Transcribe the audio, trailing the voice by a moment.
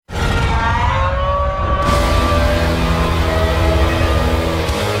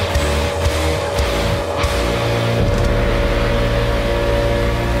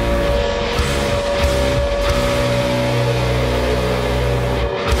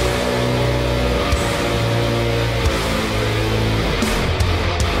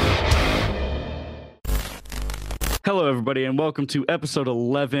everybody, and welcome to episode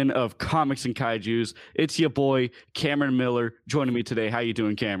 11 of Comics and Kaijus. It's your boy, Cameron Miller, joining me today. How you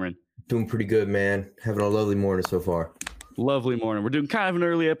doing, Cameron? Doing pretty good, man. Having a lovely morning so far. Lovely morning. We're doing kind of an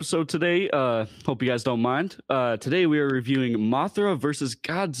early episode today. Hope you guys don't mind. Today we are reviewing Mothra versus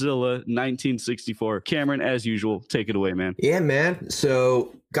Godzilla 1964. Cameron, as usual, take it away, man. Yeah, man.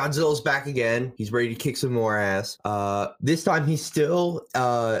 So Godzilla's back again. He's ready to kick some more ass. This time he's still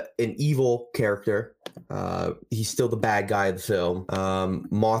an evil character. He's still the bad guy of the film.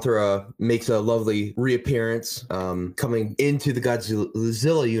 Mothra makes a lovely reappearance, coming into the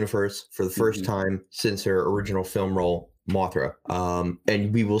Godzilla universe for the first time since her original film role, Mothra.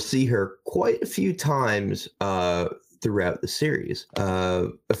 And we will see her quite a few times throughout the series. A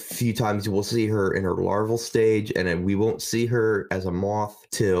few times we'll see her in her larval stage, and then we won't see her as a moth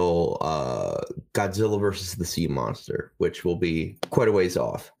till Godzilla versus the Sea Monster, which will be quite a ways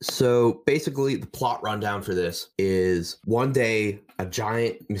off. So basically, the plot rundown for this is one day a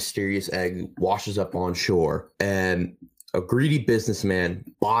giant mysterious egg washes up on shore, and a greedy businessman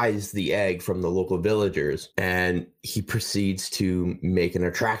buys the egg from the local villagers, and he proceeds to make an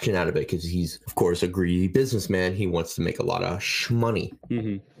attraction out of it because he's, of course, a greedy businessman. He wants to make a lot of shmoney.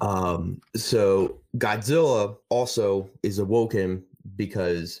 So Godzilla also is awoken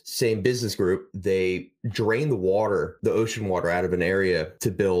because same business group, they drain the ocean water out of an area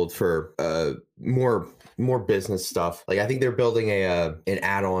to build for more business stuff. Like I think they're building an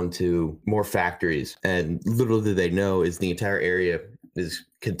add-on to more factories, and little do they know is the entire area is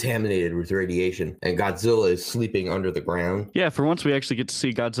contaminated with radiation, and Godzilla is sleeping under the ground. Yeah, for once we actually get to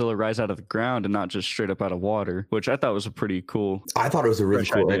see Godzilla rise out of the ground and not just straight up out of water, which I thought was a pretty cool. I thought it was a really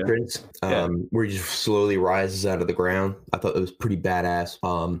cool idea. entrance, where he just slowly rises out of the ground. I thought it was pretty badass.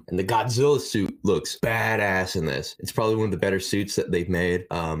 And the Godzilla suit looks badass in this. It's probably one of the better suits that they've made.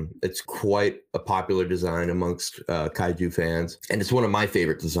 It's quite a popular design amongst kaiju fans, and it's one of my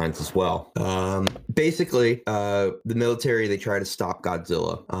favorite designs as well. Basically, the military, they try to stop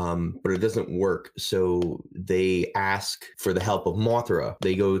Godzilla, but it doesn't work. So they ask for the help of Mothra.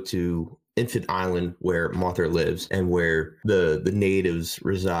 They go to Infant Island, where Mothra lives and where the natives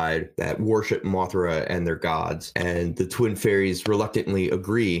reside that worship Mothra and their gods. And the twin fairies reluctantly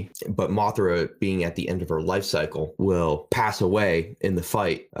agree, but Mothra, being at the end of her life cycle, will pass away in the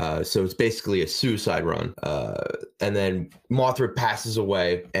fight. So it's basically a suicide run. And then Mothra passes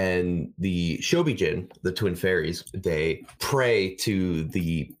away, and the Shobijin, the twin fairies, they pray to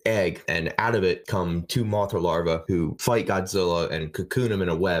the egg, and out of it come two Mothra larvae who fight Godzilla and cocoon him in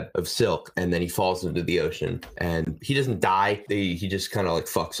a web of silk. And then he falls into the ocean, and he doesn't die. He just kind of like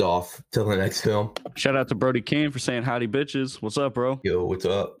fucks off till the next film. Shout out to Brody Kane for saying howdy bitches. What's up, bro? Yo, what's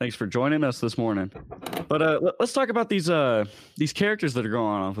up? Thanks for joining us this morning. But let's talk about these characters that are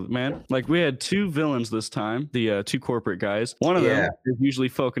going on with it, man. Like we had two villains this time, the two corporate guys. One of them is usually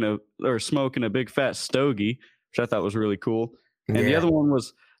smoking a big fat stogie, which I thought was really cool. And the other one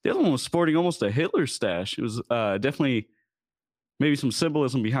was sporting almost a Hitler stash. It was definitely maybe some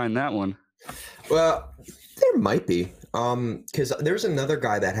symbolism behind that one. Well, there might be, because there's another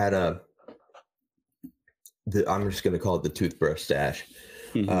guy that had I'm just going to call it the toothbrush stash.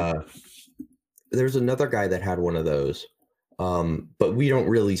 There's another guy that had one of those, but we don't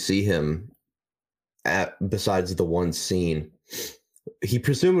really see him besides the one scene. He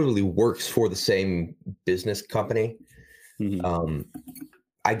presumably works for the same business company.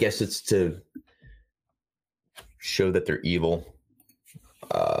 I guess it's to show that they're evil.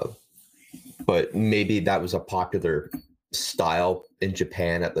 But maybe that was a popular style in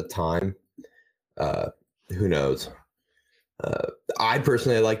Japan at the time. Who knows? I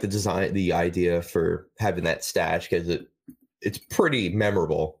personally like the idea for having that stash because it's pretty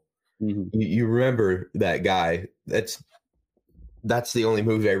memorable. You remember that guy. That's the only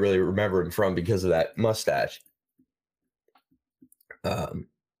movie I really remember him from because of that mustache.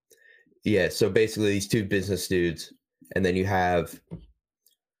 So basically these two business dudes, and then you have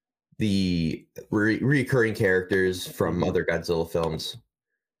the recurring characters from other Godzilla films.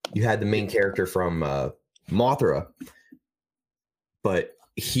 You had the main character from Mothra, but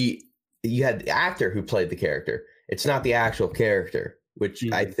you had the actor who played the character. It's not the actual character, which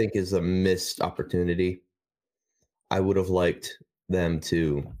I think is a missed opportunity. I would have liked them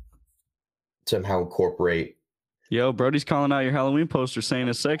to somehow incorporate. Yo, Brody's calling out your Halloween poster saying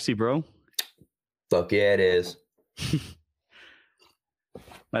it's sexy, bro. Fuck yeah, it is.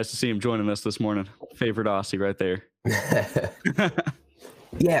 Nice to see him joining us this morning. Favorite Aussie right there.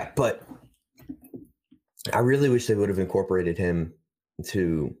 Yeah, but I really wish they would have incorporated him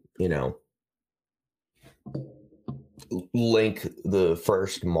to, link the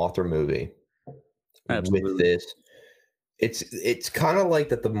first Mothra movie with this. it's kind of like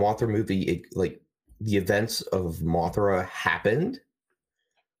that the Mothra movie, like the events of Mothra happened,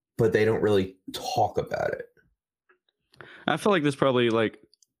 but they don't really talk about it. I feel like this probably like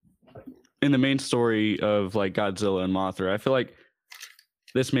in the main story of like Godzilla and Mothra, I feel like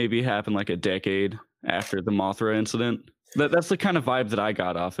this maybe happened like a decade after the Mothra incident. That's the kind of vibe that I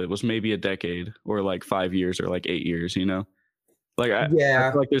got off it, was maybe a decade or like 5 years or like 8 years, you know? Like I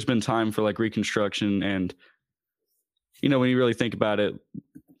feel like there's been time for like reconstruction, and you know, when you really think about it,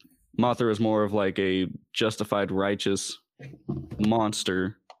 Mothra is more of like a justified righteous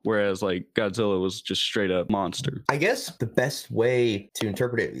monster, whereas like Godzilla was just straight up monster. I guess the best way to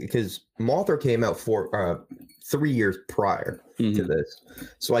interpret it, because Mothra came out 3 years prior to this,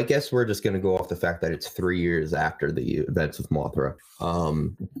 so I guess we're just going to go off the fact that it's 3 years after the events of Mothra,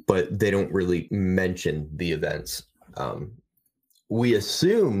 but they don't really mention the events. We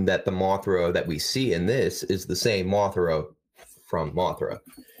assume that the Mothra that we see in this is the same Mothra from Mothra,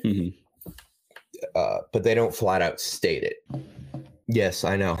 but they don't flat out state it. Yes,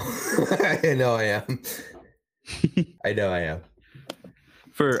 I know. I know I am. I know I am.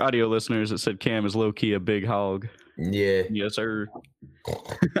 For audio listeners, it said Cam is low-key a big hog. Yeah. Yes, sir.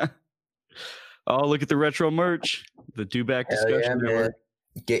 Oh, look at the retro merch. The Do Back Discussion Network.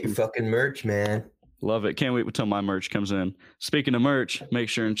 Get your fucking merch, man. Love it. Can't wait until my merch comes in. Speaking of merch, make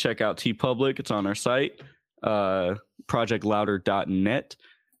sure and check out TeePublic. It's on our site, projectlouder.net.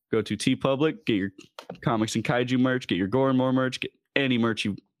 Go to TeePublic, get your comics and kaiju merch, get your Gore and More merch, get any merch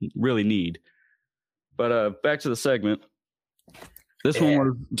you really need. But back to the segment. This one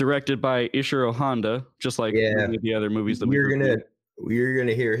was directed by Ishiro Honda, just like the other movies that you're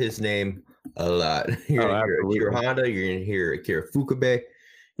gonna hear his name a lot. You're gonna hear Ishiro Honda, you're gonna hear Akira Ifukube,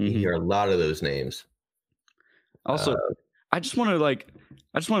 you hear a lot of those names. Also, I just want to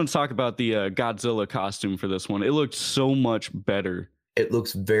talk about the Godzilla costume for this one. It looked so much better. It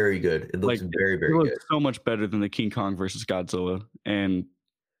looks very good. It looks very, very good. So much better than the King Kong versus Godzilla, and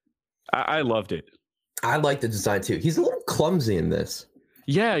I loved it. I like the design too. He's a little clumsy in this.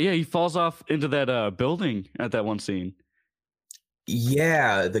 Yeah, he falls off into that building at that one scene.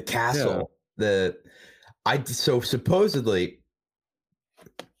 Yeah, the castle. Yeah. So supposedly,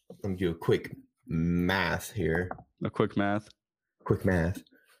 let me do a quick math here. Quick math.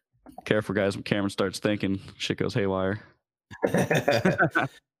 Careful, guys. When Cameron starts thinking, shit goes haywire.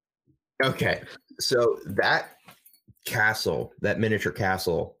 Okay, so that castle, that miniature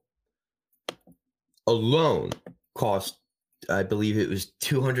castle alone cost, I believe it was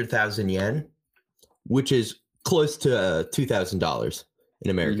 200,000 yen, which is close to $2,000 in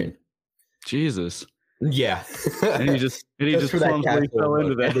American. Jesus. Yeah. And he just clumsily fell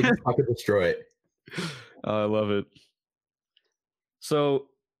into that. They just fucking destroy it. I love it. So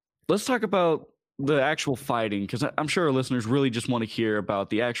let's talk about the actual fighting, because I'm sure our listeners really just want to hear about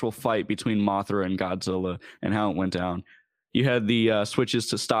the actual fight between Mothra and Godzilla and how it went down. You had the switches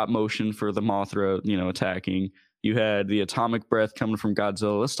to stop motion for the Mothra, attacking. You had the atomic breath coming from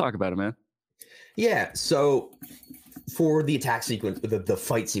Godzilla. Let's talk about it, man. Yeah, so for the attack sequence, the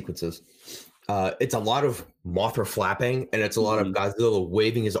fight sequences, it's a lot of Mothra flapping, and it's a lot of Godzilla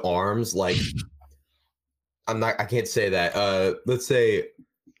waving his arms like I can't say that. Let's say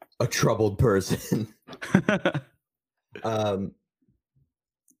a troubled person.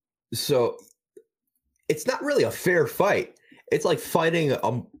 So it's not really a fair fight. It's like fighting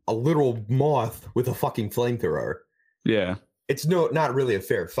a little moth with a fucking flamethrower. Yeah. It's not really a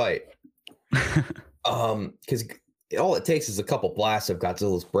fair fight. Because all it takes is a couple blasts of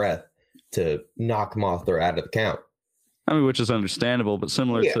Godzilla's breath to knock Mothra out of the count. I mean, which is understandable, but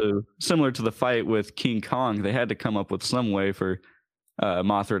similar to the fight with King Kong, they had to come up with some way for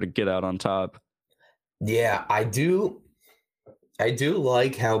Mothra to get out on top. Yeah, I do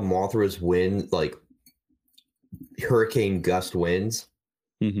like how Mothra's wind, like hurricane gust winds,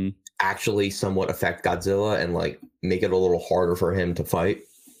 actually somewhat affect Godzilla and like make it a little harder for him to fight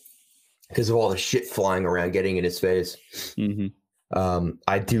because of all the shit flying around getting in his face.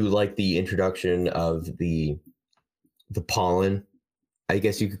 I do like the introduction of the pollen, I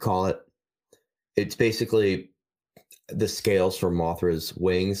guess you could call it. It's basically the scales from Mothra's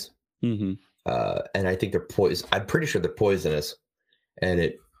wings. And I think they're poison. I'm pretty sure they're poisonous, and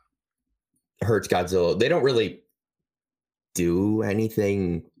it hurts Godzilla. They don't really do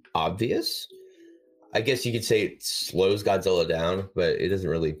anything obvious. I guess you could say it slows Godzilla down, but it doesn't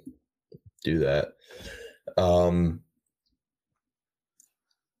really do that.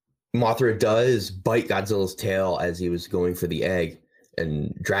 Mothra does bite Godzilla's tail as he was going for the egg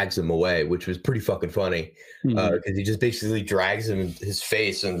and drags him away, which was pretty fucking funny because he just basically drags his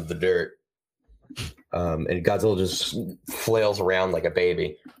face into the dirt. And Godzilla just flails around like a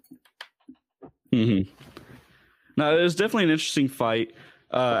baby. Mm-hmm. No, it was definitely an interesting fight.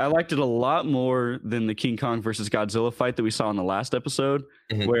 I liked it a lot more than the King Kong versus Godzilla fight that we saw in the last episode,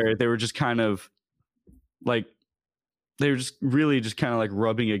 where they were just kind of like really just kind of like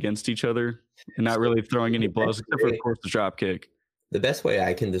rubbing against each other and not really throwing any blows, except for of course the drop kick. The best way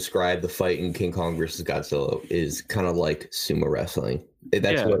I can describe the fight in King Kong versus Godzilla is kind of like sumo wrestling.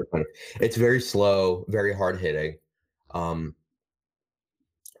 That's what it's very slow, very hard hitting. But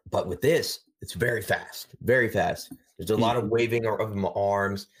with this, it's very fast, very fast. There's a lot of waving of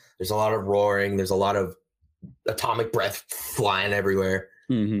arms. There's a lot of roaring. There's a lot of atomic breath flying everywhere.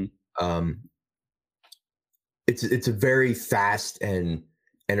 It's a very fast and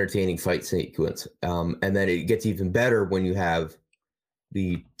entertaining fight sequence. And then it gets even better when you have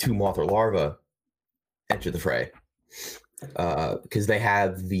the two Mothra larvae enter the fray, because they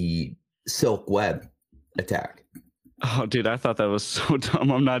have the silk web attack. Oh, dude, I thought that was so dumb.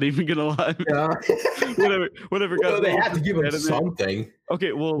 I'm not even gonna lie. Yeah. whatever. Well, they have to give him something.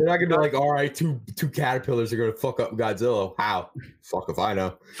 Okay, well, they're not gonna be like, all right, two caterpillars are gonna fuck up Godzilla. How? Fuck if I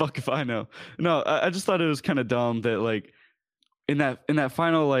know. Fuck if I know. No, I just thought it was kind of dumb that like in that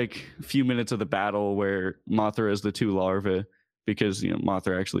final like few minutes of the battle where Mothra is the two larvae, because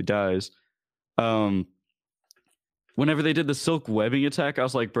Mothra actually dies. Whenever they did the silk webbing attack, I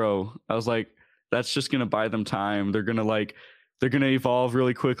was like, that's just gonna buy them time. They're gonna evolve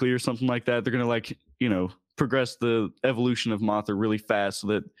really quickly or something like that. They're gonna progress the evolution of Mothra really fast so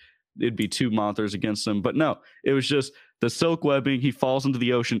that it'd be two Mothras against them. But no, it was just the silk webbing. He falls into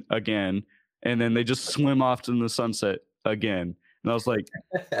the ocean again, and then they just swim off in the sunset again. And I was like,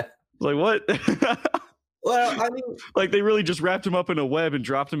 what? Well, I mean, like they really just wrapped him up in a web and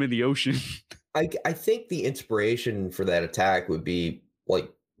dropped him in the ocean. I think the inspiration for that attack would be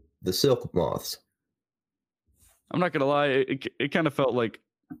like the silk moths. I'm not gonna lie, it kind of felt like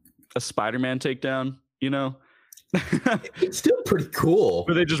a Spider-Man takedown, It's still pretty cool.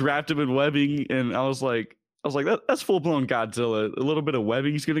 Where they just wrapped him in webbing, and I was like, that's full blown Godzilla. A little bit of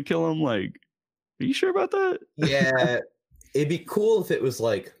webbing's gonna kill him. Like, are you sure about that? Yeah, it'd be cool if it was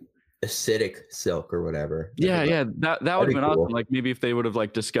like acidic silk or whatever. Yeah, that would have been cool. Awesome. Like maybe if they would have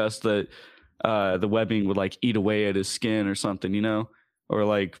like discussed that the webbing would like eat away at his skin or something, or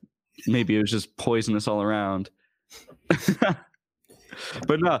like maybe it was just poisonous all around.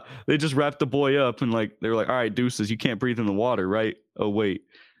 But no, they just wrapped the boy up and like they were like, all right, deuces, you can't breathe in the water, right? Oh wait.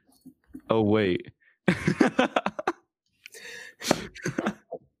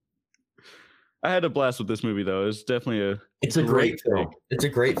 I had a blast with this movie though. It's definitely it's a great film. It's a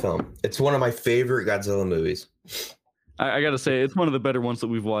great film. It's one of my favorite Godzilla movies. I gotta say, it's one of the better ones that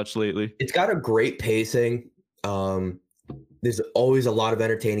we've watched lately. It's got a great pacing. There's always a lot of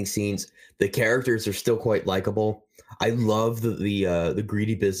entertaining scenes. The characters are still quite likable. I love the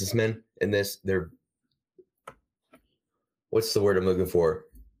greedy businessmen in this. They're, what's the word I'm looking for?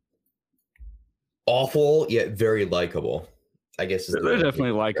 Awful yet very likable, I guess. They're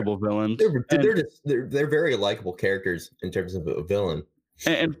definitely likable villains. They're very likable characters in terms of a villain.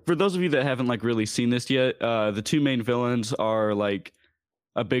 And for those of you that haven't like really seen this yet, the two main villains are like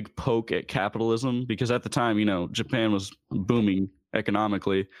a big poke at capitalism, because at the time, Japan was booming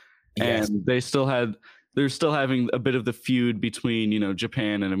economically, yes. And they're still having a bit of the feud between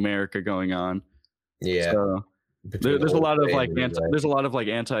Japan and America going on. Yeah, so there's a lot of like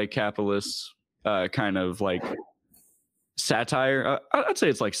anti-capitalist kind of like satire. I'd say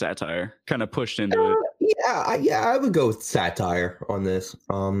it's like satire kind of pushed into it. Yeah, I would go with satire on this.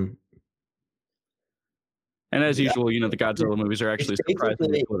 And as usual, the Godzilla movies are actually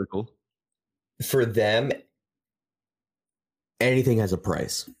surprisingly political. For them, anything has a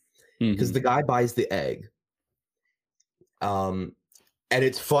price, because the guy buys the egg. And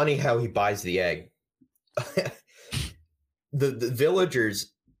it's funny how he buys the egg. the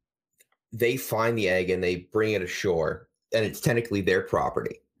villagers, they find the egg and they bring it ashore, and it's technically their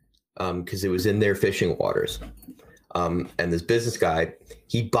property, because it was in their fishing waters. And this business guy,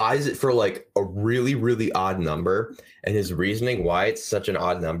 he buys it for like a really, really odd number. And his reasoning why it's such an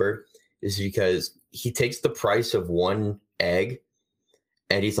odd number is because he takes the price of one egg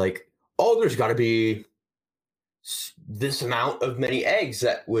and he's like, oh, there's got to be this amount of many eggs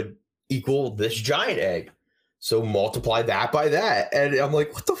that would equal this giant egg. So multiply that by that. And I'm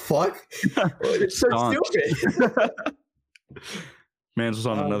like, what the fuck? It's so stupid. Man's was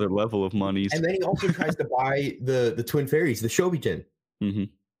on another level of monies. And then he also tries to buy the Twin Fairies, the Shobijin. Mm-hmm.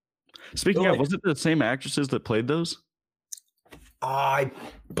 Speaking of, was it the same actresses that played those? I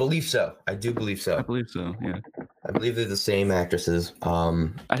believe so. I do believe so. I believe so, yeah. I believe they're the same actresses.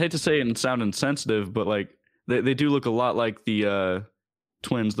 I'd hate to say it and sound insensitive, but like they do look a lot like the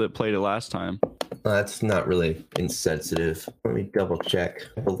twins that played it last time. That's not really insensitive. Let me double check.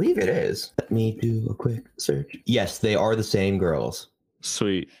 I believe it is. Let me do a quick search. Yes, they are the same girls.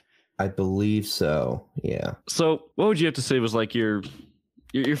 Sweet. I believe so. Yeah. So, what would you have to say was like your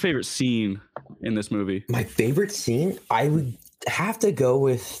favorite scene in this movie? My favorite scene, I would have to go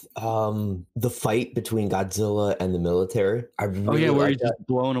with the fight between Godzilla and the military. Where he's just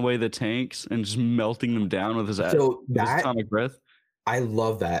blowing away the tanks and just melting them down with his atomic breath. I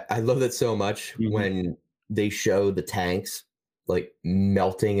love that. I love that so much when they show the tanks like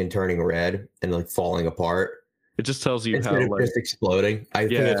melting and turning red and like falling apart. It just tells you instead how of just exploding. I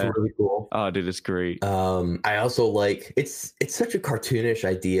think that's really cool. Oh, dude, it's great. I also like it's such a cartoonish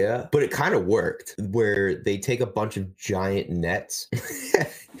idea, but it kind of worked. Where they take a bunch of giant nets,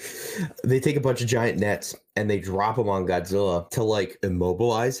 and they drop them on Godzilla to like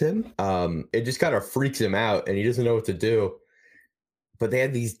immobilize him. It just kind of freaks him out, and he doesn't know what to do. But they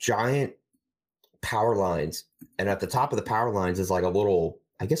had these giant power lines, and at the top of the power lines is like a little,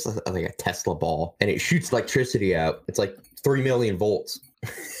 I guess like a Tesla ball, and it shoots electricity out. It's like 3 million volts.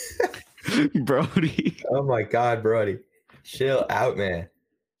 Brody. Oh my God, Brody. Chill out, man.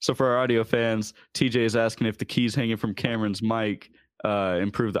 So for our audio fans, TJ is asking if the keys hanging from Cameron's mic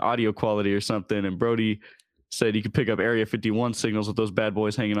improve the audio quality or something, and Brody said you could pick up Area 51 signals with those bad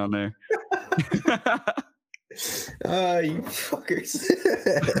boys hanging on there. You fuckers.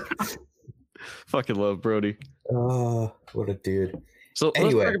 Fucking love Brody. Oh, what a dude. So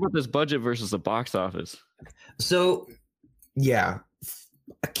anyway, let's talk about this budget versus the box office. So, yeah,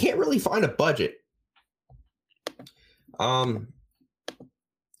 I can't really find a budget. I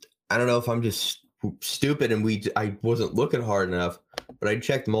don't know if I'm just stupid and I wasn't looking hard enough, but I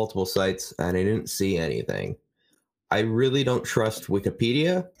checked multiple sites and I didn't see anything. I really don't trust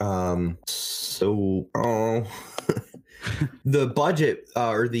Wikipedia. The budget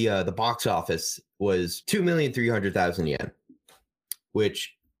or the box office was 2,300,000 yen,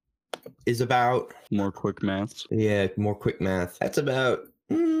 which is about more quick maths. Yeah, more quick math. That's about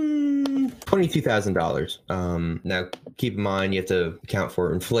 $22,000. Now, keep in mind you have to account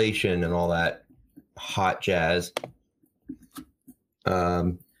for inflation and all that hot jazz.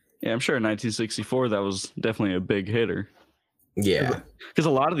 Yeah, I'm sure in 1964 that was definitely a big hitter. Yeah, because a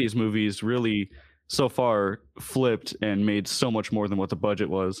lot of these movies really so far flipped and made so much more than what the budget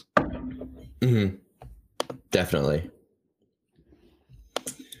was. Mm-hmm. Definitely.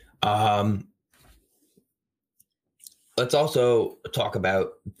 Let's also talk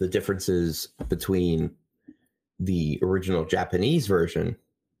about the differences between the original Japanese version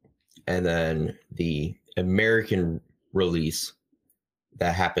and then the American release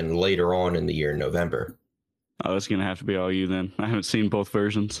that happened later on in the year, November. Oh, that's gonna have to be all you then. I haven't seen both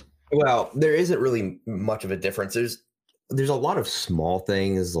versions. Well, there isn't really much of a difference. There's a lot of small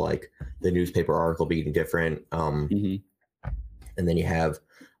things like the newspaper article being different. And then you have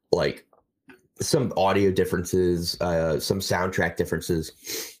like some audio differences, some soundtrack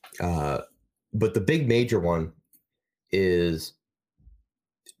differences. But the big major one is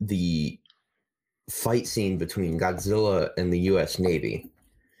the fight scene between Godzilla and the US Navy.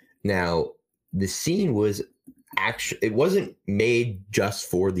 Now, the scene was it wasn't made just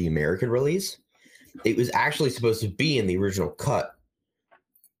for the American release. It was actually supposed to be in the original cut.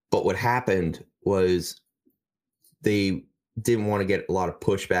 But what happened was they didn't want to get a lot of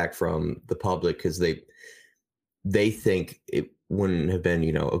pushback from the public because they think it wouldn't have been,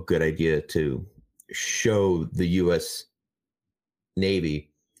 a good idea to show the US Navy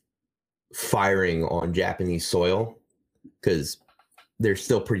firing on Japanese soil because they're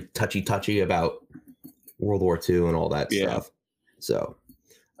still pretty touchy about World War II and all that stuff. So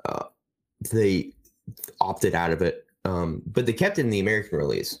they opted out of it. But they kept it in the American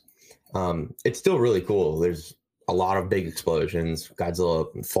release. It's still really cool. There's a lot of big explosions.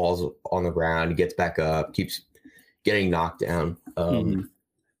 Godzilla falls on the ground, he gets back up, keeps getting knocked down.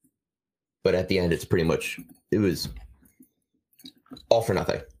 But at the end, it's pretty much, it was all for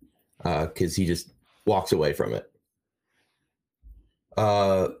nothing because he just walks away from it.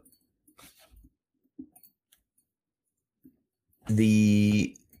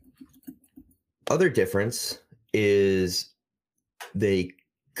 The other difference is they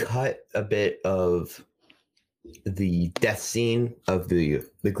cut a bit of the death scene of the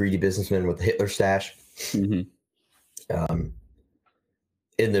greedy businessman with the Hitler stash. In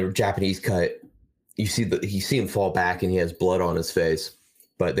the Japanese cut, you see him fall back and he has blood on his face,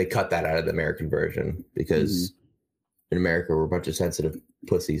 but they cut that out of the American version because in America we're a bunch of sensitive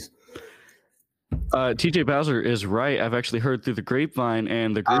pussies. TJ Bowser is right. I've actually heard through the grapevine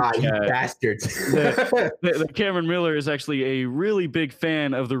and the group you chat bastards. that Cameron Miller is actually a really big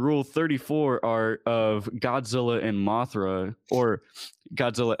fan of the Rule 34 art of Godzilla and Mothra, or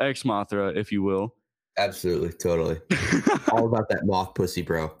Godzilla X Mothra, if you will. Absolutely, totally. All about that moth pussy,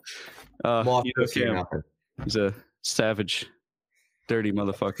 bro. Moth pussy or nothing. He's a savage, dirty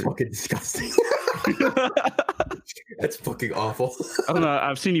motherfucker. Fucking disgusting. That's fucking awful. I don't know.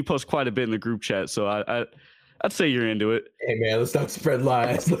 I've seen you post quite a bit in the group chat, so I'd say you're into it. Hey man, let's not spread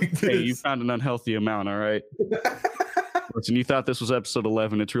lies like this. Hey, you found an unhealthy amount, all right? Listen, you thought this was episode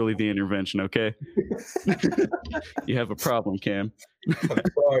 11. It's really the intervention, okay? You have a problem, Cam. I'm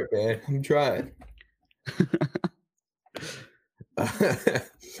sorry, man. I'm trying.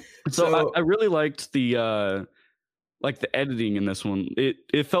 So I really liked the editing in this one.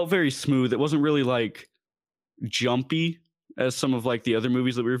 It felt very smooth. It wasn't really like jumpy as some of like the other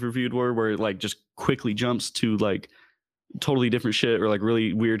movies that we've reviewed were, where it like just quickly jumps to like totally different shit or like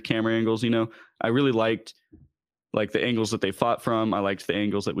really weird camera angles. You know, I really liked like the angles that they fought from. I liked the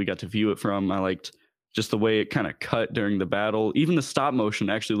angles that we got to view it from. I liked just the way it kind of cut during the battle. Even the stop motion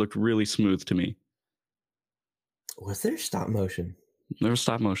actually looked really smooth to me. Was there stop motion? There was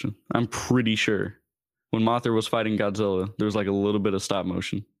stop motion. I'm pretty sure when Mothra was fighting Godzilla, there was like a little bit of stop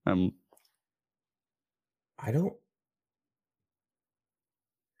motion. I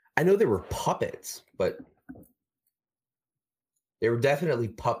know there were puppets, but they were definitely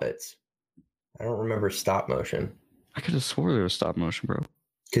puppets. I don't remember stop motion. I could have swore there was stop motion, bro.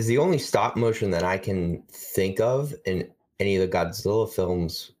 Because the only stop motion that I can think of in any of the Godzilla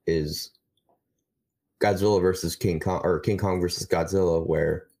films is Godzilla versus King Kong, or King Kong versus Godzilla,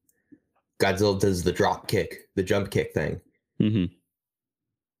 where Godzilla does the drop kick, the jump kick thing. Mm-hmm.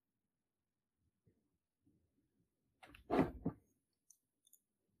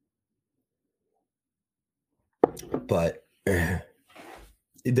 But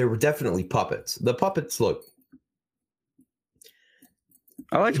there were definitely puppets. The puppets look.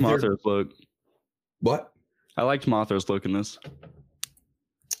 I liked Mothra's look. What? I liked Mothra's look in this.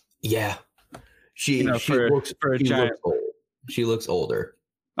 Yeah. She looks old. She looks older.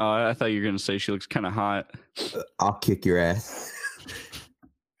 I thought you were going to say she looks kind of hot. I'll kick your ass.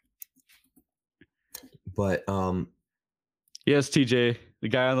 But yes, TJ, the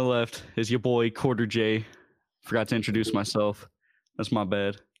guy on the left is your boy Quarter J. Forgot to introduce myself. That's my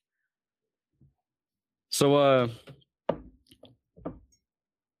bad. So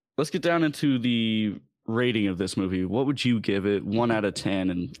let's get down into the rating of this movie. What would you give it 1 out of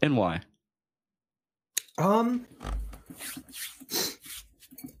 10 and why?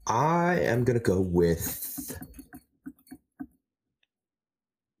 I am gonna go with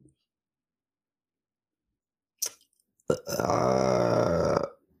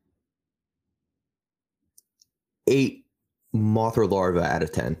 8 Mothra larvae out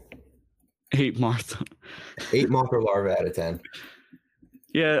of 10. 8 Mothra. 8 Mothra larvae out of 10.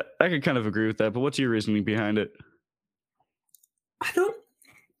 Yeah, I could kind of agree with that, but what's your reasoning behind it?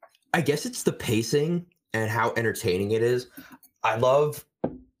 I guess it's the pacing and how entertaining it is.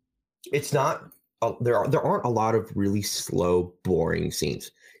 It's not, there aren't a lot of really slow, boring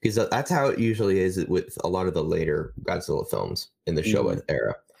scenes, because that's how it usually is with a lot of the later Godzilla films in the Showa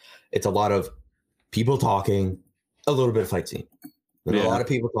era. It's a lot of people talking, a little bit of fight scene, then a lot of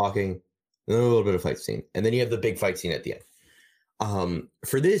people talking, and then a little bit of fight scene, and then you have the big fight scene at the end.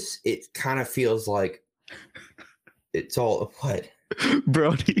 For this, it kind of feels like it's all what?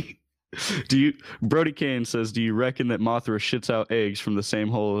 Brody Kane says, do you reckon that Mothra shits out eggs from the same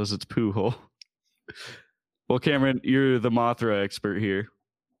hole as its poo hole? Well, Cameron, you're the Mothra expert here.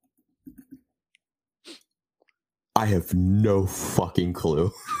 I have no fucking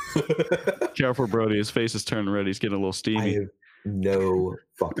clue. Careful, Brody. His face is turning red. He's getting a little steamy. I have no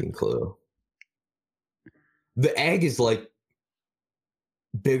fucking clue. The egg is like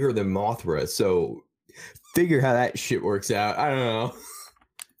bigger than Mothra, so figure how that shit works out. I don't know.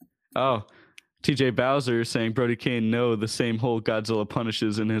 Oh, TJ Bowser saying Brody Kane, no, the same hole Godzilla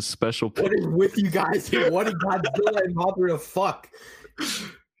punishes in his special. What is with you guys here? What did Godzilla and Mothra to fuck?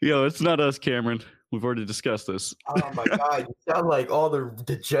 Yo, it's not us, Cameron. We've already discussed this. Oh my god, you sound like all the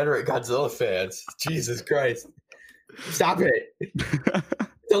degenerate Godzilla fans. Jesus Christ. Stop it.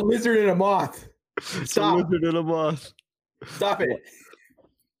 It's a lizard and a moth. Stop. It's a lizard and a moth. Stop it.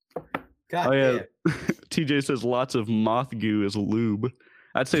 God damn. TJ says lots of moth goo as lube.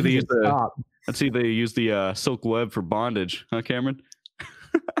 I'd say they use the silk web for bondage, huh, Cameron?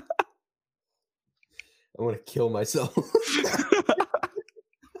 I want to kill myself.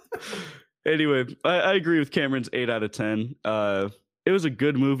 Anyway, I agree with Cameron's 8 out of 10. It was a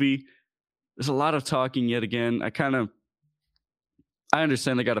good movie. there's a lot of talking yet again. I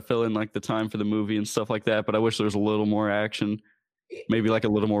understand they got to fill in like the time for the movie and stuff like that, but I wish there was a little more action, maybe like a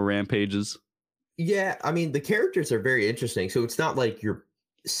little more rampages. Yeah, I mean the characters are very interesting, so it's not like you're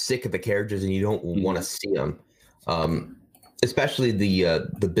sick of the characters and you don't want to see them. Especially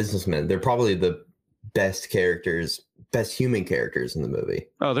the businessmen. They're probably the best characters, best human characters in the movie.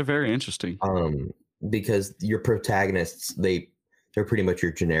 Oh, they're very interesting. Because your protagonists, they're pretty much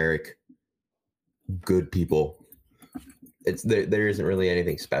your generic good people. There isn't really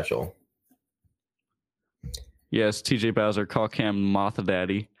anything special. Yes, TJ Bowser, call Cam Moth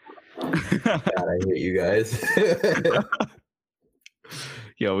Daddy. God, I hate you guys.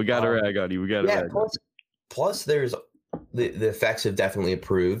 Yo, we got to rag on you. We got to rag. Plus, there's the effects have definitely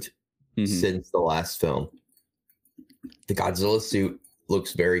improved since the last film. The Godzilla suit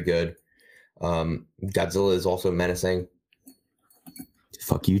looks very good. Godzilla is also menacing.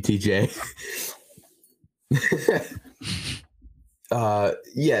 Fuck you, TJ.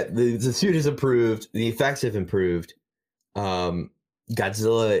 Yeah, the suit is improved. The effects have improved.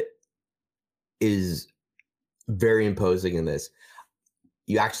 Godzilla is very imposing in this.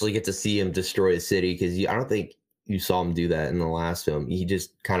 You actually get to see him destroy a city because I don't think you saw him do that in the last film. He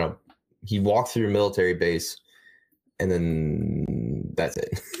just he walked through a military base and then that's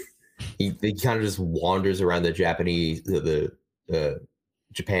it. he kind of just wanders around the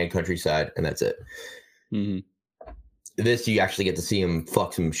Japan countryside and that's it. This, you actually get to see him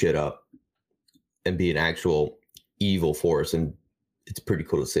fuck some shit up and be an actual evil force, and it's pretty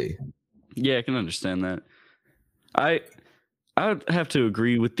cool to see. Yeah, I can understand that. I would have to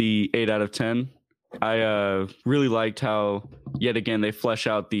agree with the 8 out of 10. I really liked how, yet again, they flesh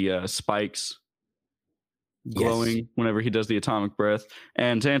out the spikes glowing whenever he does the atomic breath.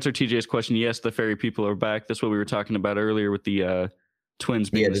 And to answer TJ's question, yes, the fairy people are back. That's what we were talking about earlier with the twins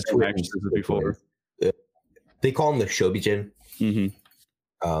being the same actors as before. They call them the Shobijin.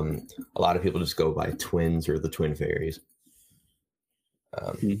 A lot of people just go by twins or the twin fairies.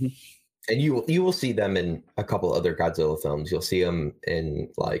 And you will see them in a couple other Godzilla films. You'll see them in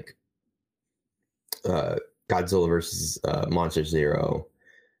like Godzilla versus Monster Zero.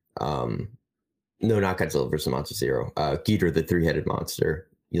 No, not Godzilla versus Monster Zero. Ghidorah, the three-headed monster.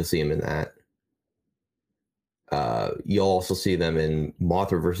 You'll see him in that. You'll also see them in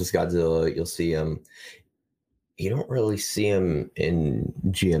Mothra versus Godzilla. You'll see them. You don't really see him in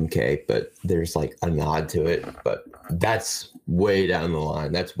GMK, but there's like a nod to it. But that's way down the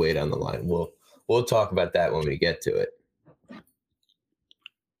line. We'll talk about that when we get to it.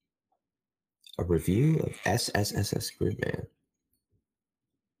 A review of SSSS Gridman.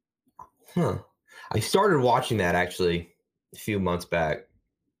 I started watching that actually a few months back.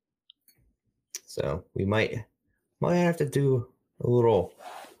 So we might have to do a little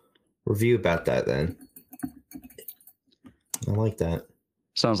review about that then. I like that.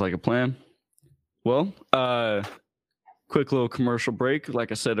 Sounds like a plan. Well, quick little commercial break.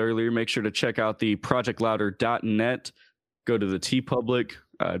 Like I said earlier, make sure to check out the projectlouder.net. Go to the TeePublic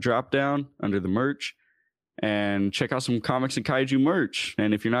drop down under the merch and check out some comics and kaiju merch.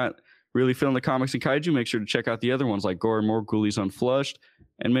 And if you're not really feeling the comics and kaiju, make sure to check out the other ones like Gore and More, Ghoulies Unflushed,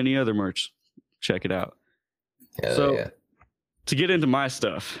 and many other merch. Check it out. To get into my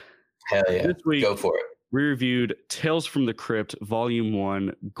stuff, this week, go for it. We reviewed Tales from the Crypt, Volume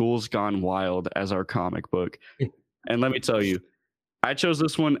 1, Ghouls Gone Wild as our comic book. And let me tell you, I chose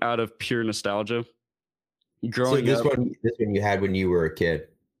this one out of pure nostalgia. This one you had when you were a kid.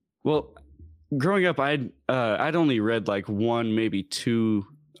 Well, growing up, I'd only read like one, maybe two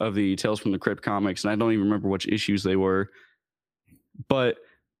of the Tales from the Crypt comics, and I don't even remember which issues they were. But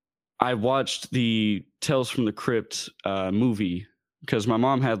I watched the Tales from the Crypt movie because my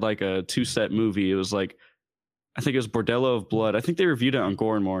mom had like a 2-set movie. It was like, I think it was Bordello of Blood. I think they reviewed it on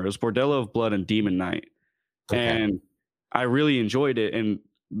Gore and More. It was Bordello of Blood and Demon Knight. Okay. And I really enjoyed it. And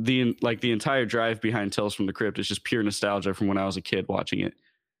the entire drive behind Tales from the Crypt is just pure nostalgia from when I was a kid watching it.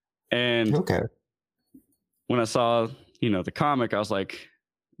 And when I saw, the comic, I was like,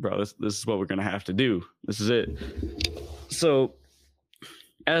 bro, this is what we're going to have to do. This is it. So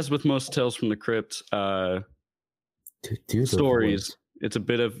as with most Tales from the Crypt stories, it's a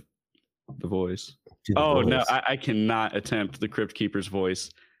bit of the voice. No, I cannot attempt the Crypt Keeper's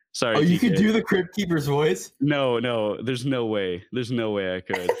voice. Sorry. Oh, you could do the Crypt Keeper's voice? No, there's no way. There's no way I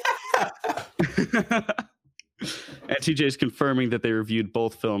could. And TJ's confirming that they reviewed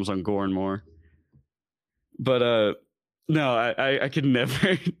both films on Gore and More. But no, I could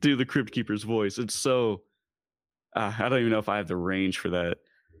never do the Crypt Keeper's voice. It's so I don't even know if I have the range for that.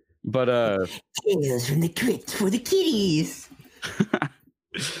 But Tales from the Crypt for the kiddies.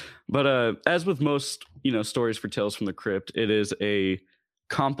 But as with most, stories for Tales from the Crypt, it is a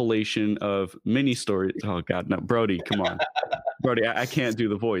compilation of mini stories. Oh God, no, Brody, come on, Brody, I can't do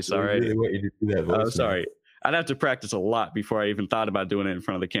the voice. All right, I really want you to do that voice. Sorry, I'd have to practice a lot before I even thought about doing it in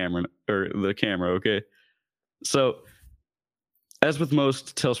front of the camera or the camera. Okay, so as with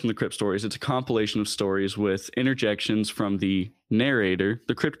most Tales from the Crypt stories, it's a compilation of stories with interjections from the narrator,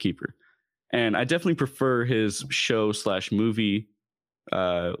 the Crypt Keeper, and I definitely prefer his show/movie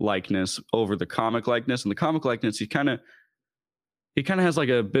likeness over the comic likeness. And the comic likeness, he kind of has like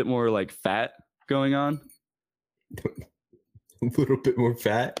a bit more like fat going on. A little bit more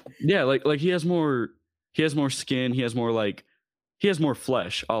fat. Yeah, like he has more skin. He has more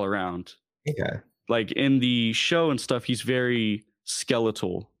flesh all around. Okay. Like in the show and stuff, he's very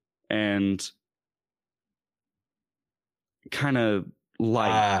skeletal and kind of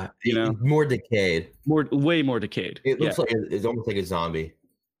light, more decayed, way more decayed. It looks like it's almost like a zombie.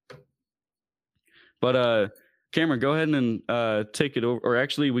 But Cameron, go ahead and take it over. Or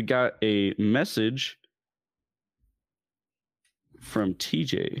actually, we got a message from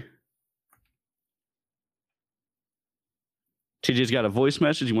TJ. TJ's got a voice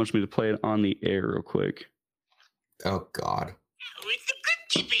message. He wants me to play it on the air real quick. Oh God. It's the Crypt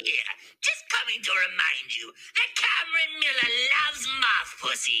Keeper here. Just coming to remind you that Cameron Miller loves moth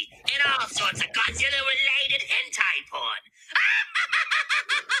pussy and all sorts of Godzilla-related hentai porn.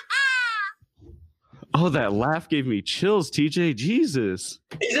 Oh, that laugh gave me chills, TJ. Jesus.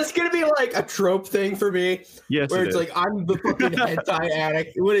 Is this gonna be like a trope thing for me? Yes. Where it's like I'm the fucking hentai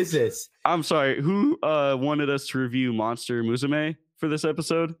addict. What is this? I'm sorry. Who wanted us to review Monster Musume for this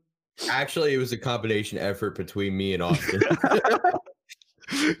episode? Actually, it was a combination effort between me and Austin.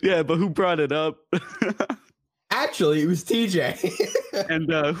 Yeah, but who brought it up? Actually, it was TJ. And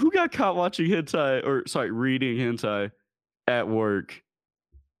who got caught watching hentai, reading hentai at work?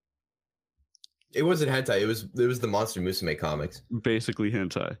 It wasn't hentai. It was the Monster Musume comics. Basically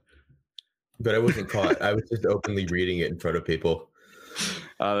hentai. But I wasn't caught. I was just openly reading it in front of people.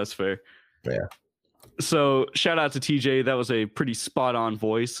 Oh, that's fair. Yeah. So shout out to TJ. That was a pretty spot on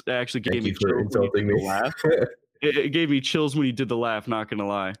voice. It actually gave me chills when he did the laugh. It gave me chills when he did the laugh, not gonna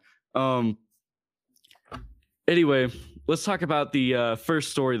lie. Anyway, let's talk about the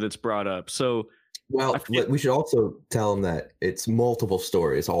first story that's brought up. So we should also tell them that it's multiple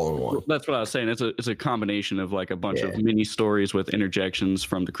stories all in one. That's what I was saying. It's a combination of like a bunch of mini stories with interjections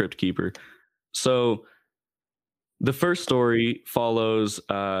from the Crypt Keeper. So the first story follows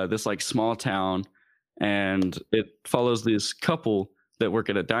this like small town, and it follows this couple that work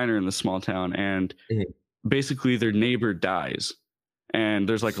at a diner in the small town, and basically their neighbor dies, and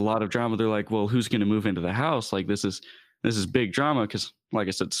there's like a lot of drama. They're like, well, who's going to move into the house? Like this is big drama because, like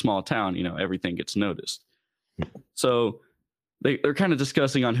I said, small town, everything gets noticed. So they're kind of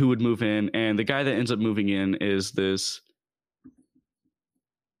discussing on who would move in, and the guy that ends up moving in is this,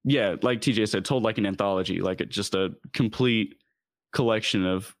 like TJ said, told like an anthology, like just a complete collection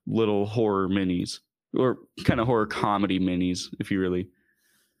of little horror minis, or kind of horror comedy minis, if you really.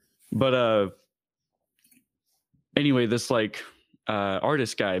 But anyway, this like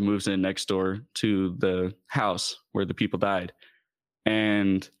artist guy moves in next door to the house where the people died,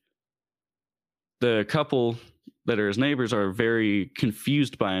 and the couple that are his neighbors are very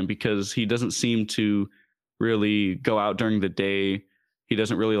confused by him because he doesn't seem to really go out during the day. He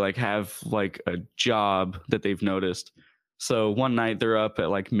doesn't really like have like a job that they've noticed. So one night they're up at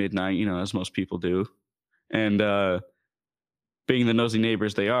like midnight, as most people do, and being the nosy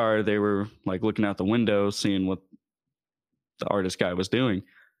neighbors they are, they were like looking out the window seeing what the artist guy was doing,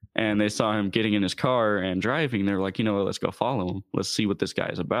 and they saw him getting in his car and driving. They're like, what, let's go follow him. Let's see what this guy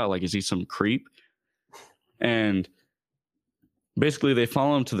is about. Like, is he some creep? And basically they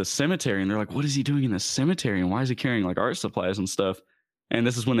follow him to the cemetery, and they're like, what is he doing in the cemetery, and why is he carrying like art supplies and stuff? And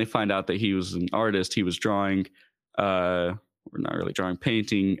this is when they find out that he was an artist. He was drawing or not really drawing,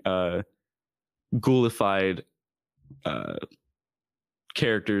 painting ghoulified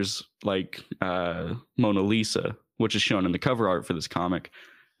characters like Mona Lisa, which is shown in the cover art for this comic.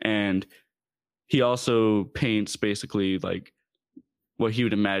 And he also paints basically like what he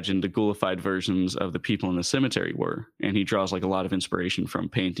would imagine the ghoulified versions of the people in the cemetery were. And he draws like a lot of inspiration from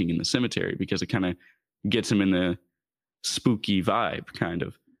painting in the cemetery because it kind of gets him in the spooky vibe, kind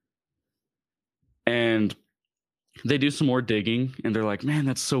of. And they do some more digging, and they're like, man,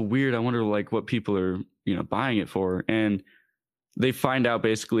 that's so weird. I wonder like what people are, buying it for. And they find out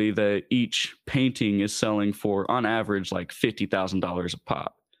basically that each painting is selling for, on average, like $50,000 a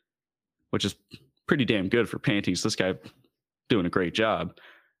pop, which is pretty damn good for paintings. This guy doing a great job.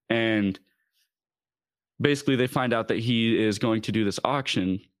 And basically they find out that he is going to do this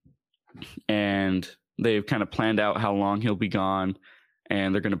auction and they've kind of planned out how long he'll be gone,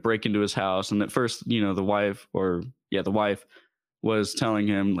 and they're going to break into his house. And at first, the wife was telling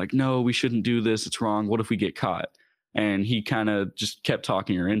him like, no, we shouldn't do this. It's wrong. What if we get caught? And he kind of just kept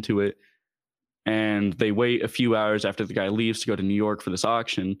talking her into it. And they wait a few hours after the guy leaves to go to New York for this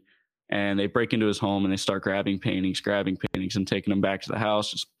auction. And they break into his home and they start grabbing paintings and taking them back to the house,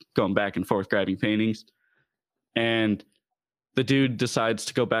 just going back and forth, grabbing paintings. And the dude decides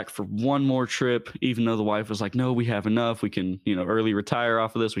to go back for one more trip, even though the wife was like, no, we have enough. We can, early retire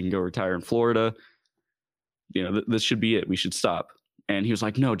off of this. We can go retire in Florida. This should be it. We should stop. And he was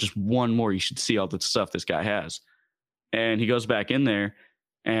like, no, just one more. You should see all the stuff this guy has. And he goes back in there.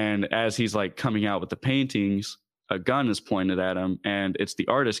 And as he's like coming out with the paintings, a gun is pointed at him, and it's the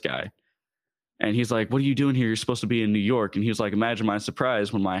artist guy. And he's like, what are you doing here? You're supposed to be in New York. And he was like, imagine my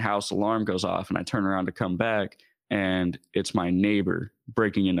surprise when my house alarm goes off and I turn around to come back and it's my neighbor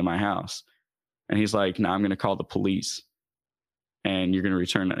breaking into my house. And he's like, no, I'm going to call the police and you're going to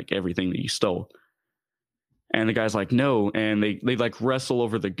return like everything that you stole. And the guy's like, no. And they like wrestle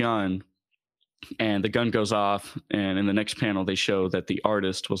over the gun, and the gun goes off. And in the next panel, they show that the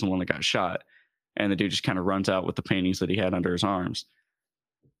artist was the one that got shot. And the dude just kind of runs out with the paintings that he had under his arms.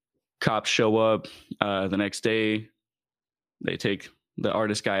 Cops show up the next day. They take the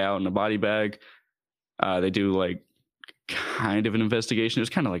artist guy out in a body bag. They do like kind of an investigation. It was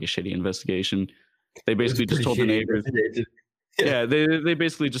kind of like a shitty investigation. They basically just told the neighbors. Yeah, they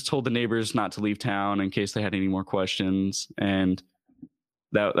basically just told the neighbors not to leave town in case they had any more questions. And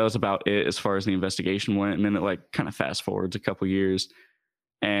that was about it as far as the investigation went. And then it like kind of fast forwards a couple years.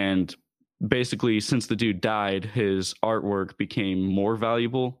 And basically, since the dude died, his artwork became more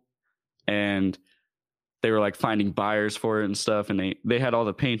valuable. And they were like finding buyers for it and stuff. And they had all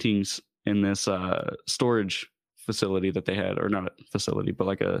the paintings in this storage facility that they had, or not a facility, but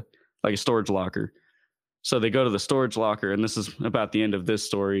like a storage locker. So they go to the storage locker, and this is about the end of this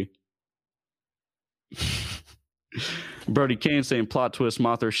story. Brody Kane saying, plot twist,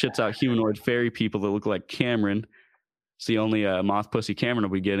 Mothra shits out humanoid fairy people that look like Cameron. It's the only moth pussy Cameron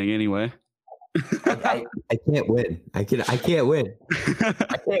will be getting anyway. I can't win. I can't win.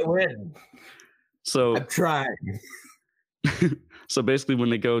 I can't win. So I'm trying. So basically,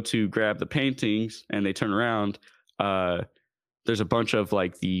 when they go to grab the paintings and they turn around, there's a bunch of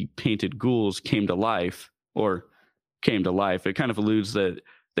like the painted ghouls came to life. It kind of alludes that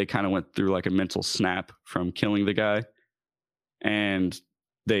they kind of went through like a mental snap from killing the guy, and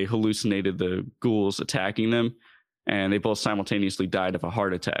they hallucinated the ghouls attacking them, and they both simultaneously died of a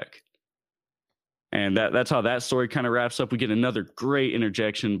heart attack. And that's how that story kind of wraps up. We get another great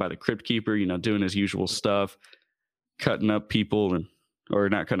interjection by the Crypt Keeper, doing his usual stuff, cutting up people, or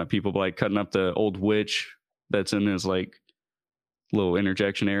not cutting up people, but like cutting up the old witch that's in his like little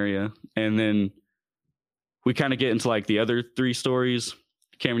interjection area. And then we kind of get into like the other three stories.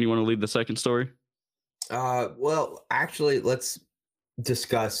 Cameron, you want to lead the second story? Well, actually, let's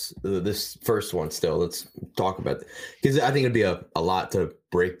discuss this first one still. Let's talk about it, because I think it'd be a lot to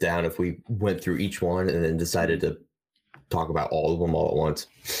break down if we went through each one and then decided to talk about all of them all at once.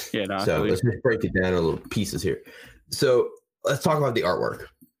 Yeah, no, so let's just break it down in little pieces here. So let's talk about the artwork.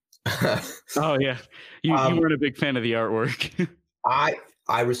 Oh yeah, you weren't a big fan of the artwork.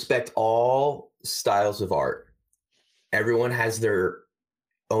 I respect all styles of art. Everyone has their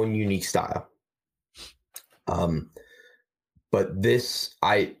own unique style. But this,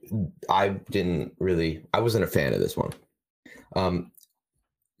 I wasn't a fan of this one.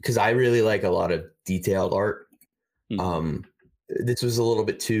 Because I really like a lot of detailed art. Mm-hmm. This was a little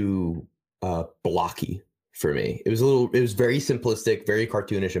bit too blocky for me. It was very simplistic, very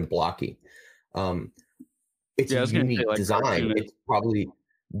cartoonish and blocky. It's a unique design. Cartoonish. It's probably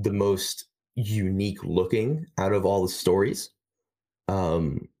the most unique looking out of all the stories.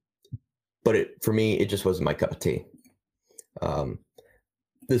 But for me, it just wasn't my cup of tea.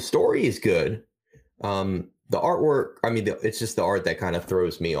 The story is good. The artwork, it's just the art that kind of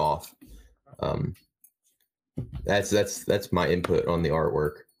throws me off. That's my input on the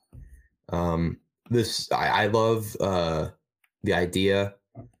artwork. I love the idea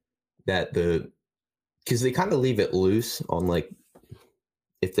that because they kind of leave it loose on like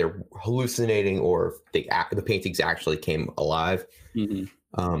if they're hallucinating or if the paintings actually came alive.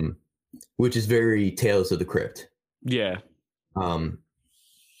 Mm-hmm. Which is very Tales of the Crypt. Yeah.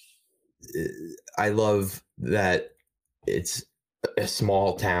 I love that it's a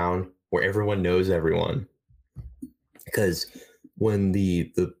small town where everyone knows everyone. Because when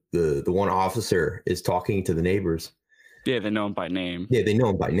the one officer is talking to the neighbors, yeah, they know him by name. Yeah, they know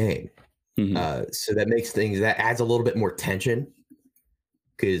him by name. Mm-hmm. So that adds a little bit more tension.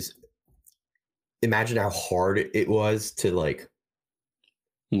 Because imagine how hard it was to like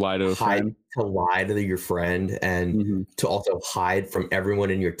lie to a friend. To lie to your friend and to also hide from everyone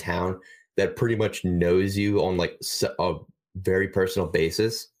in your town that pretty much knows you on like a very personal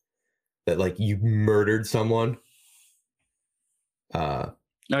basis, that like you murdered someone. Oh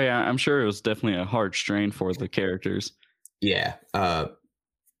yeah, I'm sure it was definitely a hard strain for the characters. Yeah.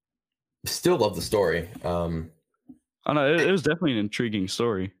 Still love the story. Oh no, it was definitely an intriguing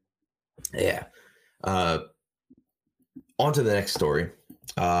story. Yeah. On to the next story.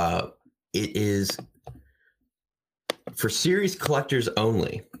 It is for series collectors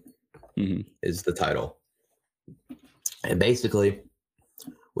only, is the title. And basically,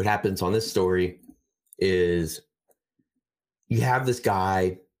 what happens on this story is you have this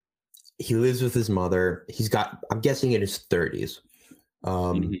guy. He lives with his mother. I'm guessing in his 30s.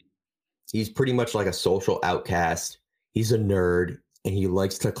 He's pretty much like a social outcast. He's a nerd, and he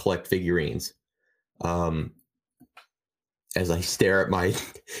likes to collect figurines. As I stare at my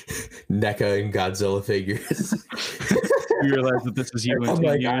NECA and Godzilla figures. You realize that this is you. I'm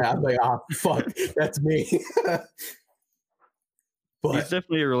like, oh, fuck, that's me. But he's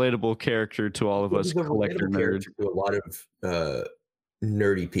definitely a relatable character to all of us collector nerds. To a lot of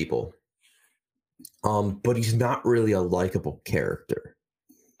nerdy people. But he's not really a likable character.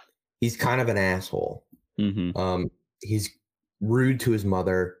 He's kind of an asshole. He's rude to his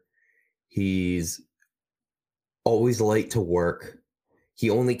mother. He's always late to work. He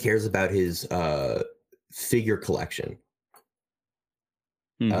only cares about his figure collection.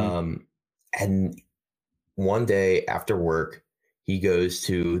 And one day after work, he goes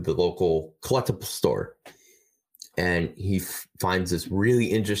to the local collectible store and he finds this really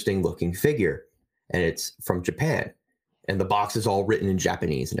interesting looking figure, and it's from Japan, and the box is all written in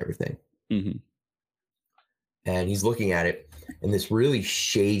Japanese and everything. And he's looking at it, and this really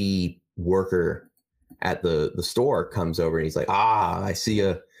shady worker at the store comes over, and he's like, I see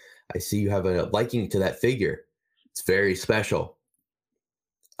you have a liking to that figure. It's very special.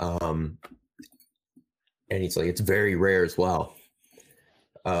 And he's like, it's very rare as well.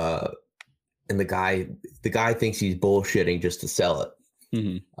 And the guy thinks he's bullshitting just to sell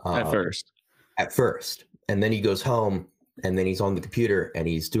it. At first. And then he goes home, and then he's on the computer and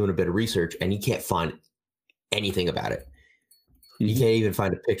he's doing a bit of research, and he can't find anything about it. He can't even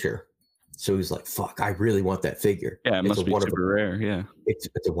find a picture. So he's like, fuck, I really want that figure. Yeah, it must be super rare. Yeah. It's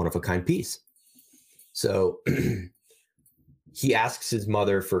a one-of-a-kind piece. So he asks his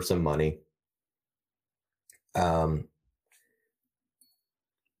mother for some money. But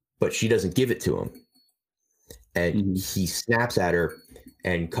she doesn't give it to him. And he snaps at her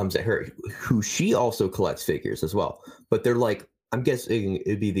and comes at her, who she also collects figures as well. But they're like, I'm guessing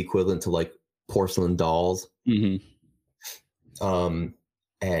it'd be the equivalent to like porcelain dolls.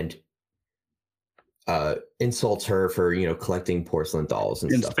 And insults her for, collecting porcelain dolls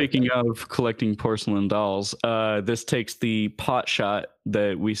and stuff. Speaking of collecting porcelain dolls, this takes the pot shot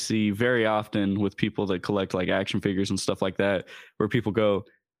that we see very often with people that collect like action figures and stuff like that, where people go,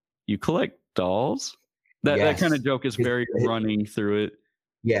 "You collect dolls?" That kind of joke is very running through it.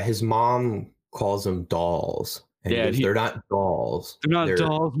 Yeah, his mom calls them dolls. And yeah, they're not dolls. They're not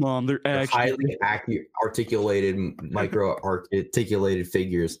dolls, Mom. They're highly accurate, articulated, micro-articulated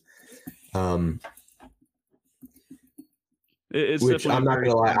figures. Which I'm not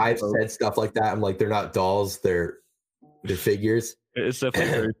gonna lie, I've said stuff like that. I'm like, they're not dolls, they're figures. It's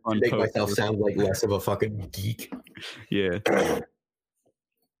definitely very fun. To make myself sound like less of a fucking geek. Yeah.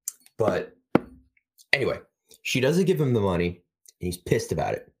 But anyway, she doesn't give him the money, and he's pissed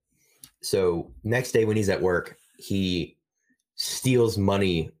about it. So next day when he's at work, he steals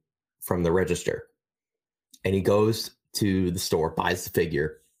money from the register, and he goes to the store, buys the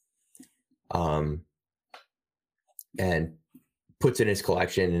figure, and puts it in his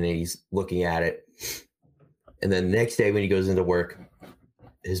collection, and he's looking at it. And then the next day when he goes into work,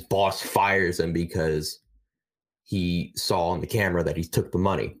 his boss fires him because he saw on the camera that he took the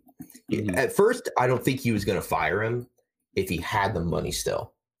money. At first, I don't think he was going to fire him if he had the money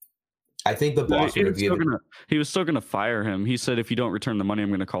still. I think the boss would have given... He was still going to fire him. He said, if you don't return the money, I'm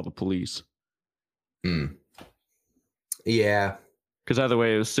going to call the police. Yeah. Because either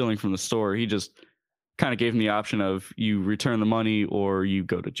way, it was stealing from the store. He just kind of gave him the option of you return the money or you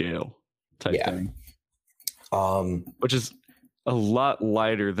go to jail type thing. Which is a lot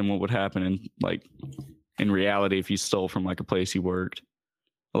lighter than what would happen in reality if you stole from like a place you worked.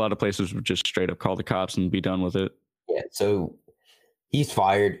 A lot of places would just straight up call the cops and be done with it. Yeah, so he's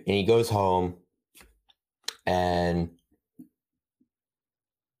fired and he goes home and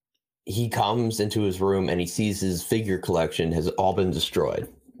he comes into his room and he sees his figure collection has all been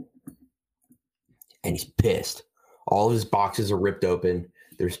destroyed. and he's pissed. All of his boxes are ripped open.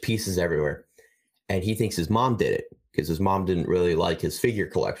 There's pieces everywhere. And he thinks his mom did it because his mom didn't really like his figure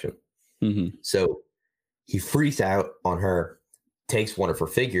collection. Mm-hmm. So he freaks out on her, takes one of her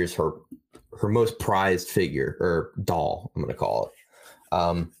figures, her most prized figure or doll, I'm going to call it.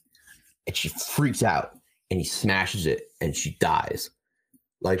 And she freaks out and he smashes it and she dies.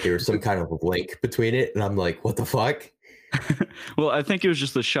 Like there was some kind of link between it. And I'm like, what the fuck? Well, I think it was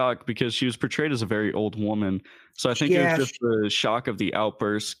just the shock because she was portrayed as a very old woman. So I think it was just the shock of the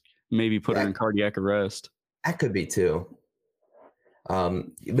outburst maybe put her in cardiac arrest. That could be too.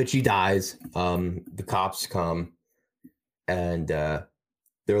 But she dies. The cops come and they're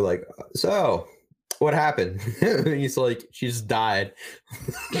like, so what happened? And he's like, she just died.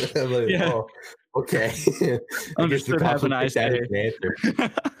 I'm like, oh, okay. Understood. Have a nice day.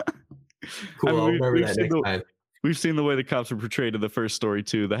 Cool. I'll remember that next time. We've seen the way the cops were portrayed in the first story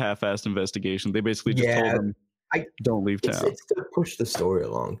too, the half-assed investigation. They basically just told them, don't leave town. It's to push the story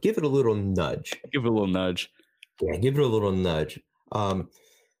along. Give it a little nudge. Give it a little nudge. Yeah, give it a little nudge.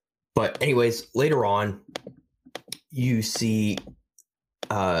 But anyways, later on, you see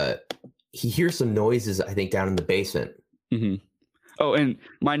he hears some noises, I think, down in the basement. Mm-hmm. Oh, and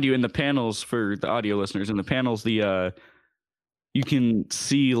mind you, in the panels for the audio listeners, in the panels, you can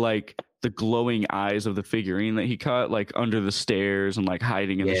see like the glowing eyes of the figurine that he caught, like under the stairs and like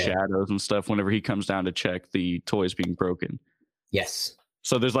hiding in the shadows and stuff whenever he comes down to check the toys being broken. Yes.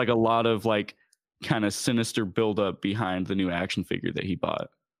 So there's like a lot of like kind of sinister buildup behind the new action figure that he bought.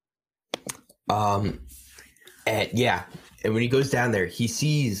 And when he goes down there, he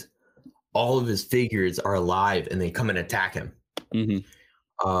sees all of his figures are alive and they come and attack him.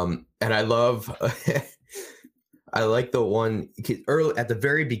 Mm-hmm. And I love I like the one early at the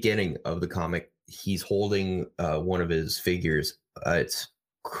very beginning of the comic. He's holding one of his figures. I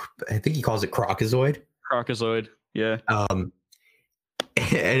think he calls it Crocozoid. Crocozoid, yeah. And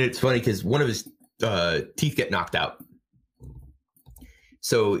it's funny because one of his teeth get knocked out,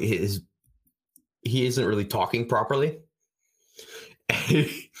 so he isn't really talking properly.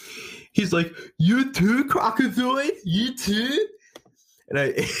 He's like, "You too, Crocozoid? You too?" And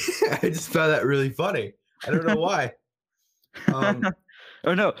I just found that really funny. I don't know why.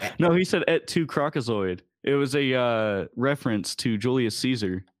 Oh no, he said "et tu Crocozoid." It was a reference to Julius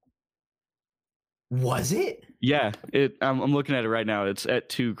Caesar. Was it? Yeah, I'm looking at it right now. It's "et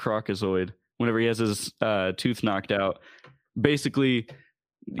tu Crocozoid." Whenever he has his tooth knocked out, basically,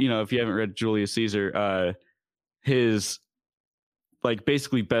 if you haven't read Julius Caesar, his like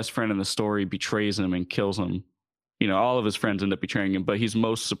basically best friend in the story betrays him and kills him. All of his friends end up betraying him, but he's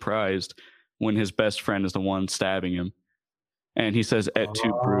most surprised when his best friend is the one stabbing him. And he says "et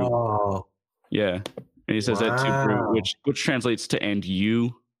tu brute." Yeah. And he says "et tu brute," which translates to "and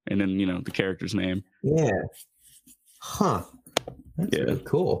you," and then the character's name. Yeah. Huh. That's really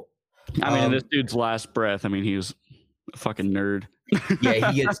cool. I mean, this dude's last breath, he was a fucking nerd.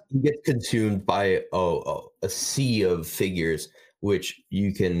 Yeah, he gets consumed by a sea of figures, which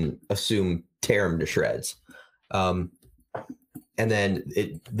you can assume tear him to shreds. And then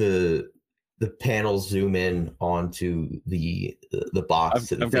the panels zoom in onto the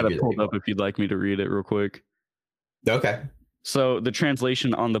box. I've got it pulled up if you'd like me to read it real quick. Okay. So the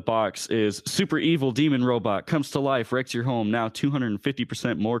translation on the box is "Super evil demon robot comes to life, wrecks your home, now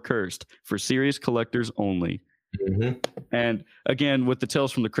 250% more cursed, for serious collectors only." Mm-hmm. And again, with the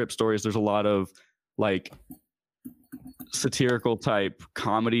Tales from the Crypt stories, there's a lot of like satirical type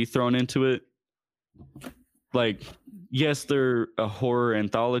comedy thrown into it. Like, yes, they're a horror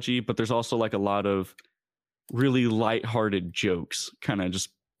anthology, but there's also like a lot of really lighthearted jokes kind of just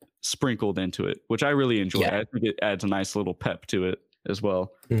sprinkled into it, which I really enjoy. I think it adds a nice little pep to it as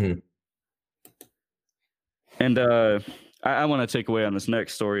well. Mm-hmm. And I want to take away on this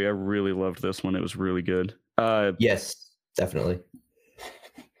next story. I really loved this one. It was really good. Yes, definitely.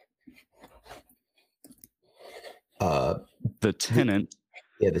 The Tenant.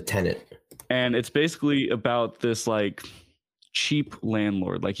 The Tenant. And it's basically about this like cheap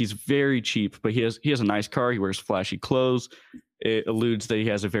landlord. Like he's very cheap, but he has a nice car. He wears flashy clothes. It alludes that he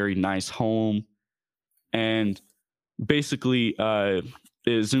has a very nice home. And basically it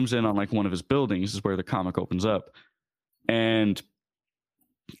zooms in on like one of his buildings. This is where the comic opens up. And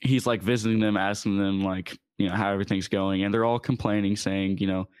he's like visiting them, asking them like, how everything's going. And they're all complaining, saying,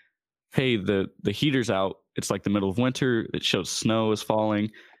 hey, the heater's out. It's like the middle of winter. It shows snow is falling.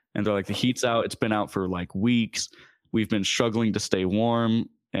 And they're like, the heat's out. It's been out for like weeks. We've been struggling to stay warm.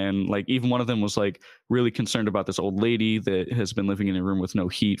 And like, even one of them was like really concerned about this old lady that has been living in a room with no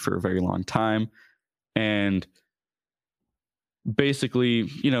heat for a very long time. And basically,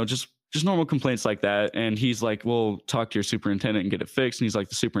 just just normal complaints like that. And he's like, well, talk to your superintendent and get it fixed. And he's like,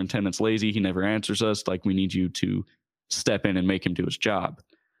 the superintendent's lazy. He never answers us. Like, we need you to step in and make him do his job.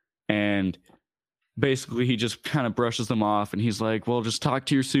 And basically he just kind of brushes them off, and he's like, well, just talk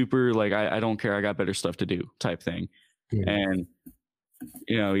to your super. Like, I don't care. I got better stuff to do, type thing. Yeah. And,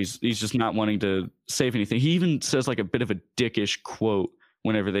 you know, he's just not wanting to save anything. He even says like a bit of a dickish quote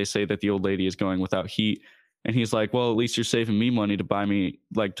whenever they say that the old lady is going without heat. And he's like, well, at least you're saving me money to buy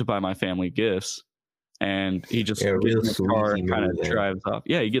my family gifts. And he just gets in his car and kind of drives off.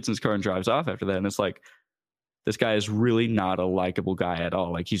 Yeah, he gets in his car and drives off after that. And it's like, this guy is really not a likable guy at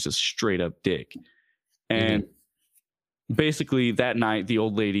all. Like, he's just straight up dick. And basically that night, the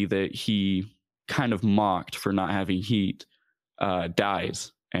old lady that he kind of mocked for not having heat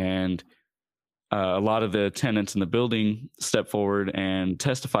dies. And a lot of the tenants in the building step forward and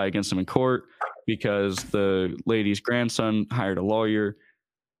testify against him in court, because the lady's grandson hired a lawyer,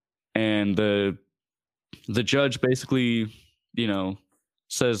 and the judge basically, you know,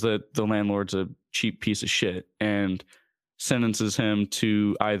 says that the landlord's a cheap piece of shit and sentences him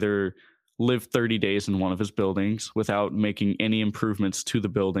to either live 30 days in one of his buildings without making any improvements to the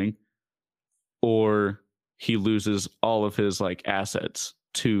building, or he loses all of his like assets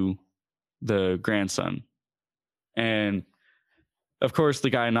to the grandson. And of course, the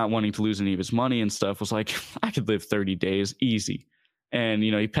guy not wanting to lose any of his money and stuff was like, I could live 30 days easy. And,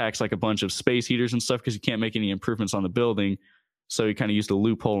 you know, he packs like a bunch of space heaters and stuff because he can't make any improvements on the building. So he kind of used a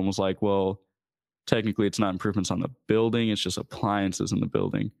loophole and was like, well, technically it's not improvements on the building. It's just appliances in the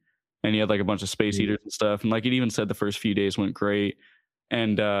building. And he had like a bunch of space heaters and stuff. And like it even said the first few days went great.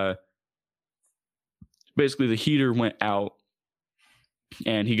 And basically the heater went out,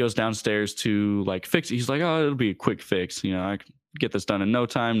 and he goes downstairs to like fix it. He's like, oh, it'll be a quick fix. You know, I can get this done in no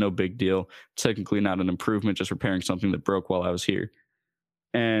time. No big deal. Technically not an improvement, just repairing something that broke while I was here.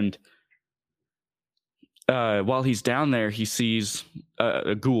 And while he's down there, he sees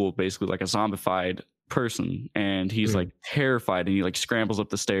a ghoul, basically like a zombified person, and he's like terrified, and he like scrambles up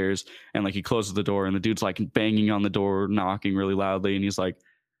the stairs, and like he closes the door, and the dude's like banging on the door, knocking really loudly, and he's like,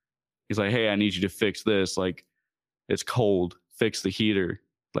 hey, I need you to fix this. Like, it's cold. Fix the heater.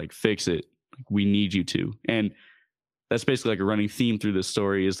 Like, fix it. Like, we need you to. And that's basically like a running theme through this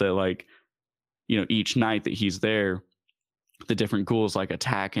story, is that like, you know, each night that he's there, the different ghouls like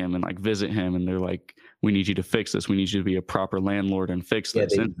attack him and like visit him, and they're like, we need you to fix this. We need you to be a proper landlord and fix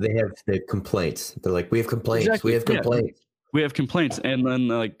this. They have the complaints. They're like, we have complaints. Exactly. We have complaints. Yeah. We have complaints. And then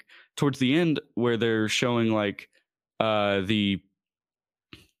like towards the end, where they're showing like the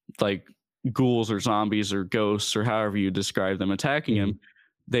like ghouls or zombies or ghosts or however you describe them attacking him,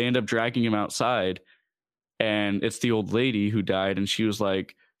 they end up dragging him outside, and it's the old lady who died. And she's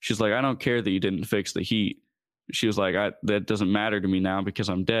like, I don't care that you didn't fix the heat. She was like, that doesn't matter to me now because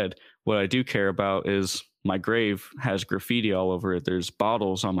I'm dead. What I do care about is my grave has graffiti all over it. There's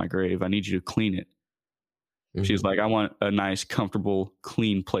bottles on my grave. I need you to clean it. She's like, I want a nice, comfortable,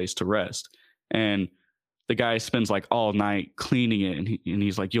 clean place to rest. And the guy spends like all night cleaning it. And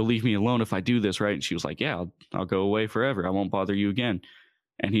he's like, you'll leave me alone if I do this, right? And she was like, yeah, I'll go away forever. I won't bother you again.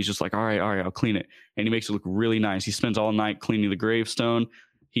 And he's just like, all right, I'll clean it. And he makes it look really nice. He spends all night cleaning the gravestone.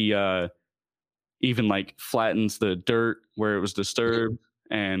 He even like flattens the dirt where it was disturbed,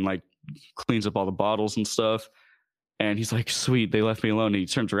 and like cleans up all the bottles and stuff. And he's like, sweet, they left me alone. And he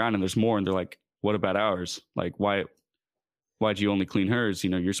turns around and there's more, and they're like, what about ours? Like, why'd you only clean hers? You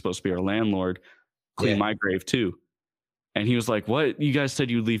know, you're supposed to be our landlord. Clean my grave too. And he was like, what? You guys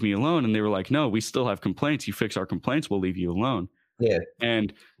said you'd leave me alone. And they were like, no, we still have complaints. You fix our complaints, we'll leave you alone. Yeah.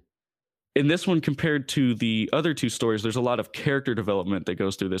 And in this one, compared to the other two stories, there's a lot of character development that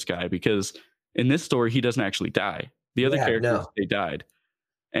goes through this guy, because in this story, he doesn't actually die. The other characters, they died.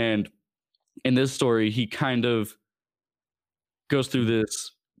 And in this story, he kind of goes through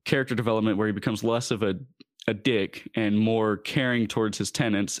this character development where he becomes less of a dick and more caring towards his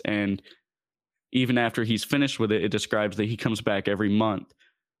tenants. And even after he's finished with it, it describes that he comes back every month.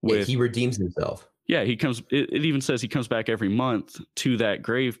 He redeems himself. Yeah, he comes. It even says he comes back every month to that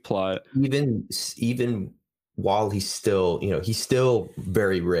grave plot. Even while he's still, he's still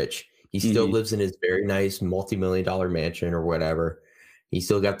very rich. He still lives in his very nice multi-million-dollar mansion or whatever. He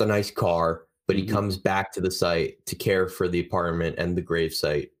still got the nice car, but he comes back to the site to care for the apartment and the grave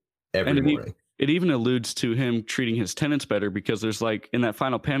site every morning. It even alludes to him treating his tenants better, because there's like in that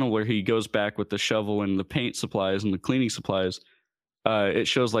final panel where he goes back with the shovel and the paint supplies and the cleaning supplies, it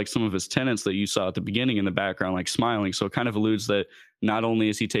shows like some of his tenants that you saw at the beginning in the background, like smiling. So it kind of alludes that not only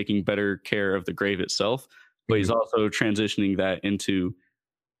is he taking better care of the grave itself, but he's also transitioning that into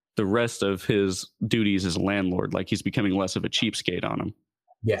the rest of his duties as a landlord. Like he's becoming less of a cheapskate on him.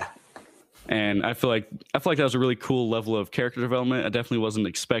 Yeah. And I feel like that was a really cool level of character development. I definitely wasn't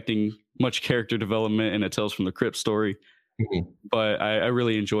expecting much character development in a Tales from the Crypt story, but I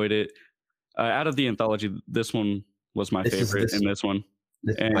really enjoyed it. Out of the anthology, this one was my favorite in this one.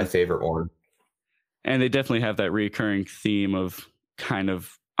 This is my favorite one. And they definitely have that recurring theme of kind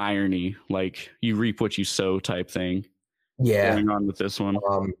of irony, like you reap what you sow type thing. Yeah. Going on with this one.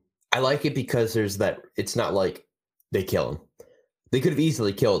 I like it because there's that, it's not like they kill him. They could have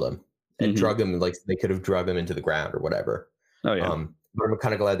easily killed him and drug him, like they could have drug him into the ground or whatever. Oh yeah. But I'm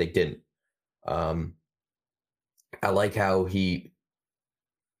kind of glad they didn't. I like how he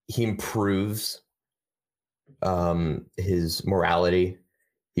improves his morality.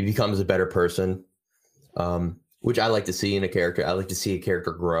 He becomes a better person, which I like to see in a character. I like to see a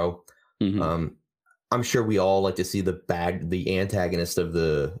character grow. I'm sure we all like to see the antagonist of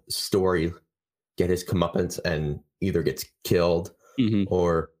the story get his comeuppance and either gets killed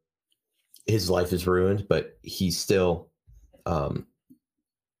or his life is ruined, but he's still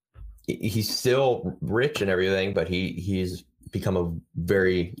rich and everything, but he's become a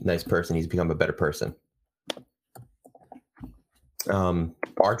very nice person. He's become a better person.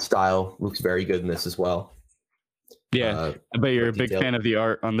 Art style looks very good in this as well. Yeah, I bet you're a big fan of the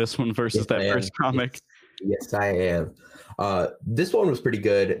art on this one versus that first comic. Yes, I am. This one was pretty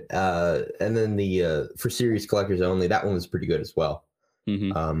good, and then the for series collectors only, that one was pretty good as well.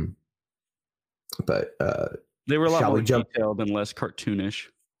 But they were a lot more detailed and less cartoonish,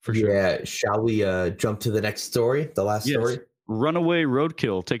 for sure. Yeah, shall we jump to the next story, the last story? Runaway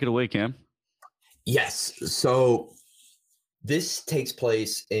Roadkill. Take it away, Cam. Yes. So this takes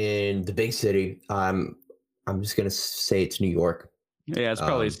place in the big city. I'm just gonna say it's New York. Yeah, it's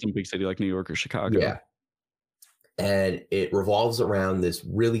probably some big city like New York or Chicago. Yeah. And it revolves around this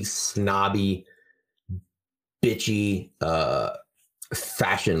really snobby, bitchy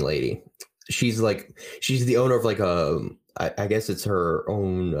fashion lady. She's the owner of like I guess it's her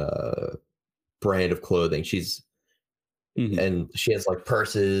own brand of clothing. And she has like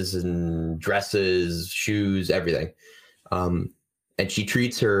purses and dresses, shoes, everything. And she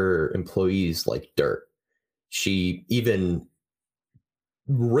treats her employees like dirt. She even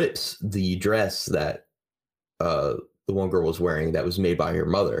rips the dress that the one girl was wearing that was made by her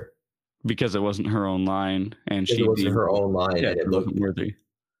mother, because it wasn't her own line, and it wasn't her own line, and it looked worthy.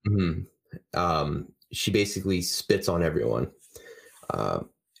 She basically spits on everyone. I'm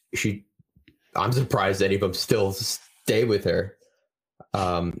surprised any of them still stay with her.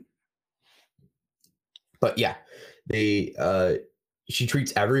 But yeah, she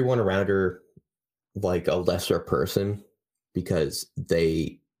treats everyone around her like a lesser person because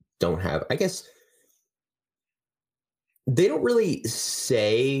they don't have, I guess they don't really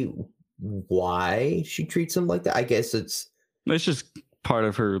say why she treats them like that. I guess it's just part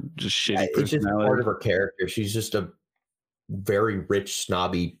of her just shitty personality. It's just part of her character. She's just a very rich,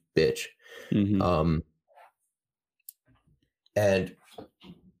 snobby bitch. And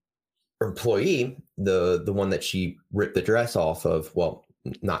her employee, the one that she ripped the dress off of, well,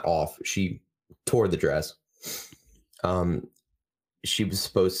 not off, she tore the dress. She was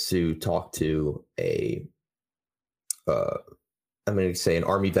supposed to talk to I'm going to say an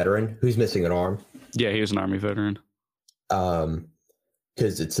Army veteran who's missing an arm. Yeah, he was an Army veteran.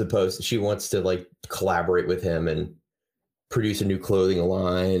 Because she wants to like collaborate with him and produce a new clothing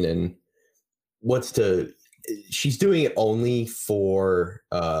line, and she's doing it only for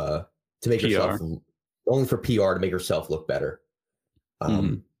to make PR. herself, only for PR, to make herself look better.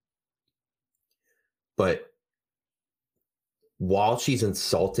 But while she's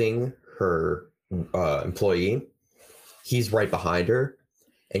insulting her employee, he's right behind her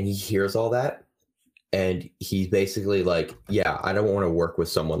and he hears all that. And he's basically like, yeah, I don't want to work with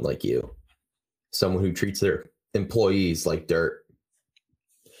someone like you. Someone who treats their employees like dirt.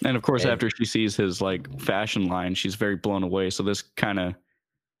 And of course, after she sees his like fashion line, she's very blown away. So this kind of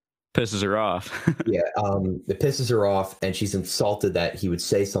pisses her off. Yeah, it pisses her off, and she's insulted that he would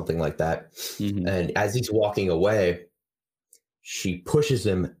say something like that. And as he's walking away, she pushes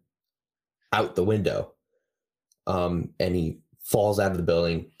him out the window, and he falls out of the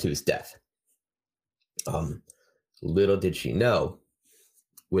building to his death. Little did she know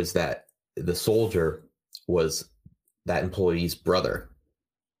was that the soldier was that employee's brother.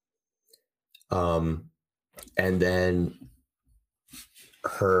 And then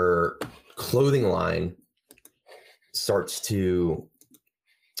her clothing line starts to,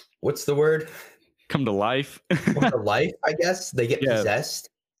 what's the word? Come to life. Come to life, I guess. They get possessed.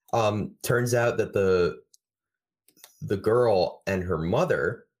 Turns out that the girl and her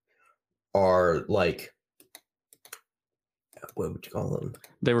mother are like, what would you call them?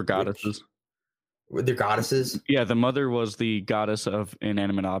 They were goddesses. They're goddesses. Yeah, the mother was the goddess of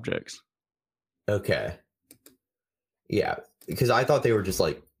inanimate objects. Okay. Yeah, because I thought they were just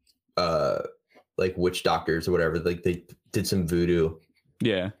like witch doctors or whatever. Like they did some voodoo.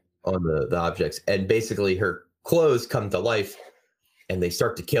 Yeah. On the objects, and basically her clothes come to life, and they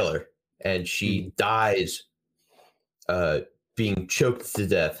start to kill her, and she dies, being choked to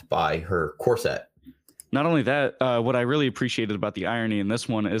death by her corset. Not only that, what I really appreciated about the irony in this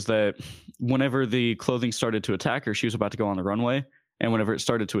one is that whenever the clothing started to attack her, she was about to go on the runway. And whenever it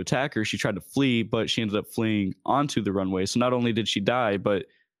started to attack her, she tried to flee, but she ended up fleeing onto the runway. So not only did she die, but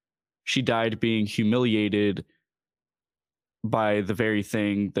she died being humiliated by the very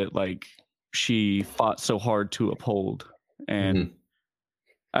thing that like she fought so hard to uphold. And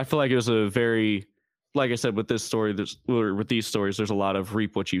I feel like it was a very, like I said, with this story, with these stories, there's a lot of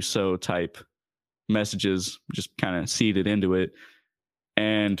reap what you sow type messages just kind of seeded into it.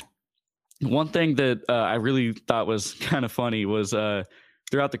 And one thing that I really thought was kind of funny was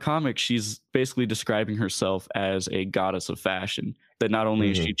throughout the comic, she's basically describing herself as a goddess of fashion, that not only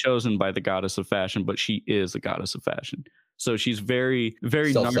is she chosen by the goddess of fashion, but she is a goddess of fashion. So she's very,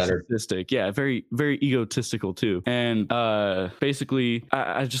 very narcissistic. Yeah, very, very egotistical too. And basically,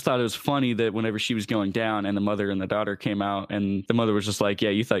 I just thought it was funny that whenever she was going down and the mother and the daughter came out, and the mother was just like, yeah,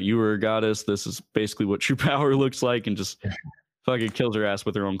 you thought you were a goddess. This is basically what true power looks like, and just fucking kills her ass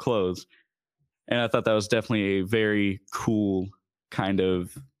with her own clothes. And I thought that was definitely a very cool kind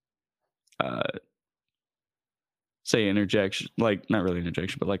of, say interjection, like not really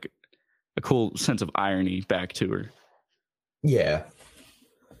interjection, but like a cool sense of irony back to her. Yeah.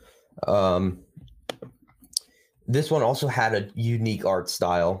 This one also had a unique art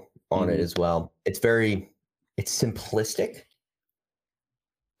style on it as well. It's simplistic.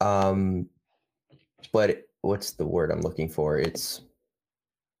 But what's the word I'm looking for? It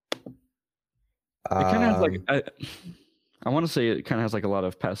kind of has like I want to say it kind of has like a lot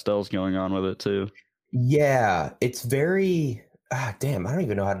of pastels going on with it too. Yeah, it's very damn, I don't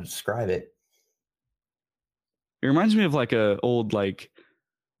even know how to describe it. It reminds me of like a old like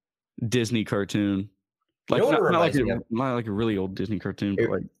Disney cartoon. Like not like a really old Disney cartoon, but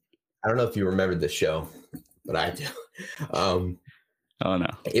like I don't know if you remember this show, but I do. Oh no.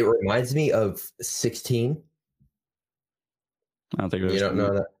 It reminds me of 16. I don't think it was. You don't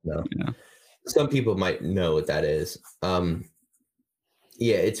know that? No. Yeah. Some people might know what that is. Yeah,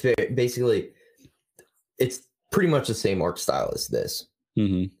 it's basically it's pretty much the same art style as this.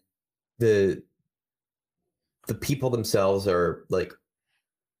 The people themselves are like,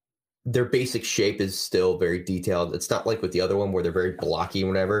 their basic shape is still very detailed. It's not like with the other one where they're very blocky and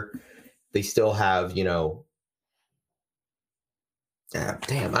whatever. They still have, you know,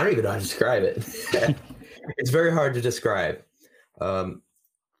 damn, I don't even know how to describe it. It's very hard to describe. The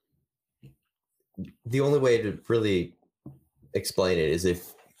only way to really explain it is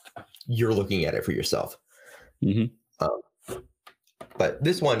if you're looking at it for yourself. But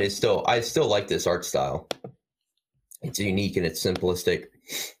this one is still, I still like this art style. It's unique and it's simplistic.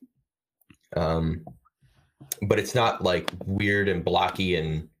 But it's not like weird and blocky,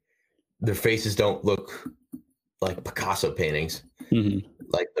 and their faces don't look like Picasso paintings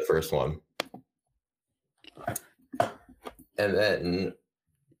like the first one. And then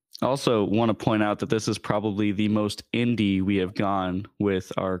also want to point out that this is probably the most indie we have gone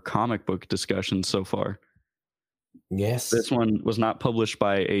with our comic book discussion so far. Yes. This one was not published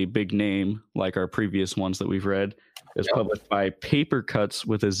by a big name like our previous ones that we've read. It was published by Paper Cuts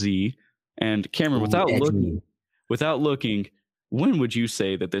with a Z. And Cameron, without looking, when would you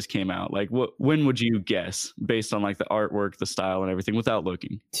say that this came out? Like, when would you guess based on like the artwork, the style, and everything without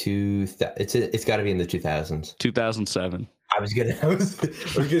looking? It's got to be in the 2000s. 2007. I was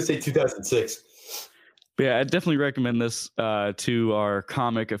gonna say 2006. But yeah, I definitely recommend this to our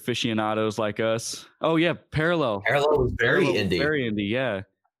comic aficionados like us. Oh yeah, Parallel. Parallel was very indie. Very indie, yeah.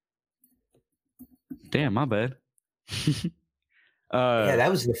 Damn, my bad. Yeah, that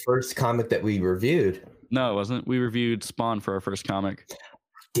was the first comic that we reviewed. No, it wasn't. We reviewed Spawn for our first comic.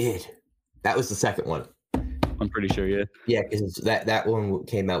 That was the second one. I'm pretty sure, yeah. Yeah, because that one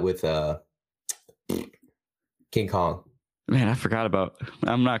came out with King Kong. Man, I forgot about.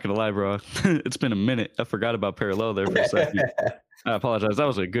 I'm not gonna lie, bro. It's been a minute. I forgot about Parallel there for a second. I apologize. That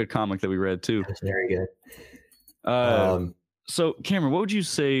was a good comic that we read too. That's very good. So, Cameron, what would you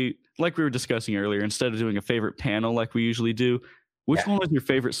say? Like we were discussing earlier, instead of doing a favorite panel like we usually do, which one was your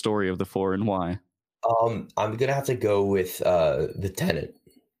favorite story of the four and why? I'm gonna have to go with The Tenant.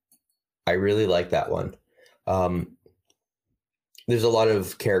 I really like that one. There's a lot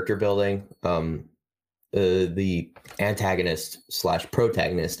of character building. The antagonist /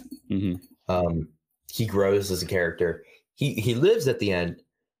 protagonist he grows as a character. He lives at the end,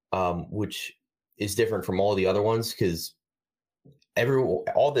 which is different from all the other ones because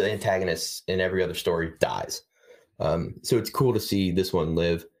all the antagonists in every other story dies. So it's cool to see this one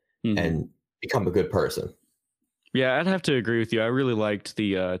live and become a good person. Yeah, I'd have to agree with you. I really liked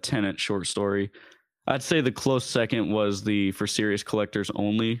the Tenet short story. I'd say the close second was the For Serious Collectors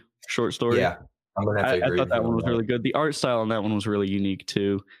Only short story. Yeah, I'm gonna have to agree. I thought that one was really good. The art style on that one was really unique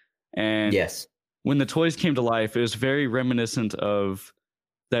too. And yes, when the toys came to life, it was very reminiscent of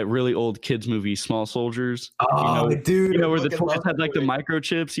that really old kids movie, Small Soldiers. Oh, dude! Where the toys had like the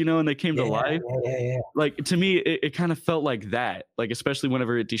microchips, and they came to life. Yeah. Like to me, it kind of felt like that. Like especially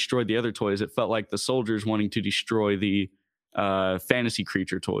whenever it destroyed the other toys, it felt like the soldiers wanting to destroy the fantasy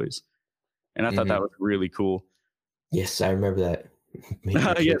creature toys, and I thought that was really cool. Yes, I remember that.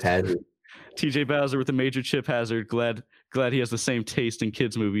 Major Chip Hazard. TJ Bowser with the Major Chip Hazard. Glad he has the same taste in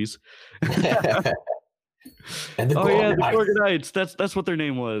kids movies. And the the Gorgonites. That's what their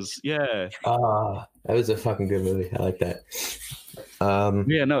name was. Yeah. That was a fucking good movie. I like that.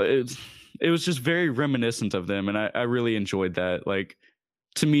 It was just very reminiscent of them, and I really enjoyed that. Like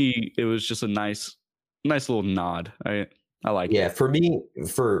to me, it was just a nice little nod. I like it. Yeah, for me,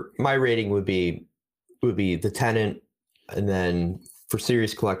 for my rating would be the Tenant, and then For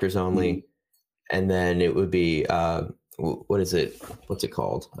Serious Collectors Only, and then it would be what is it? What's it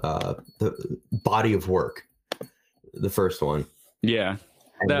called? The Body of Work, the first one. Yeah,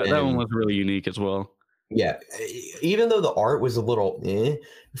 that one was really unique as well. Yeah, even though the art was a little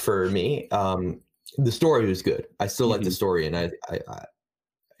for me, the story was good. I still like the story, and I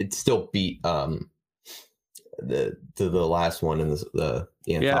it still beat the last one in the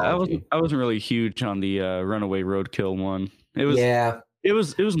anthology. I wasn't really huge on the Runaway Roadkill one. It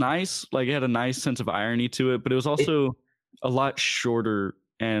was nice. Like it had a nice sense of irony to it, but it was also a lot shorter,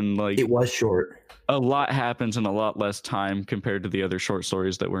 and like it was short. A lot happens in a lot less time compared to the other short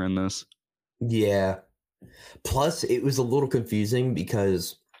stories that were in this. Yeah. Plus, it was a little confusing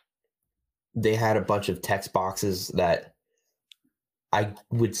because they had a bunch of text boxes that I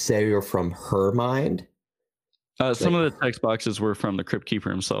would say are from her mind. Some of the text boxes were from the Crypt Keeper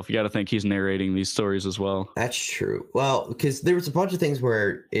himself. You got to think he's narrating these stories as well. That's true. Well, because there was a bunch of things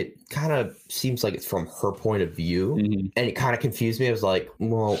where it kind of seems like it's from her point of view, and it kind of confused me. I was like,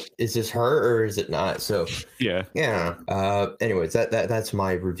 well, is this her or is it not? So yeah. Anyways, that's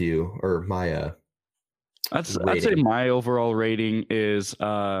my review or my I'd say my overall rating is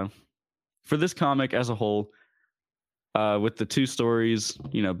for this comic as a whole, with the two stories,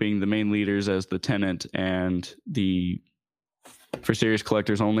 being the main leaders as the Tenant and the For Serious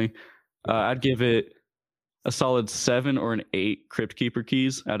Collectors Only, I'd give it a solid 7 or an 8 Crypt Keeper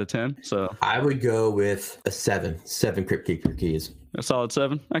keys out of 10. So I would go with a 7 Crypt Keeper keys. A solid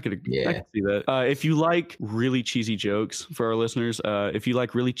 7. I could see that. If you like really cheesy jokes, for our listeners, if you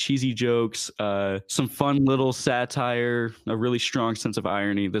like really cheesy jokes, some fun little satire, a really strong sense of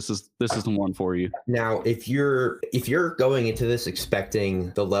irony, this is the one for you. Now, if you're going into this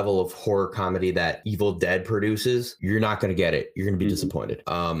expecting the level of horror comedy that Evil Dead produces, you're not going to get it. You're going to be disappointed.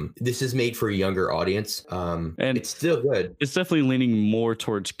 This is made for a younger audience, and it's still good. It's definitely leaning more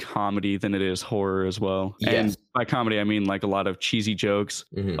towards comedy than it is horror as well. Yes. And by comedy, I mean like a lot of cheesy jokes,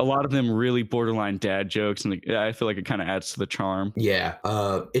 a lot of them really borderline dad jokes, and I feel like it kind of adds to the charm. Yeah,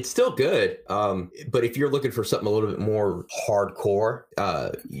 it's still good, but if you're looking for something a little bit more hardcore,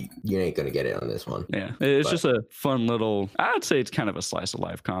 you ain't gonna get it on this one. Yeah, it's just a fun little, I'd say it's kind of a slice of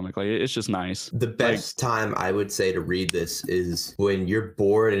life comic. Like it's just nice. The best time I would say to read this is when you're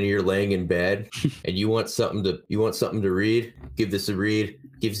bored and you're laying in bed and you want something to read. Give this a read.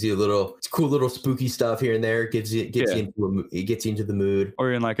 Gives you it's cool little spooky stuff here and there. Gets you into the mood.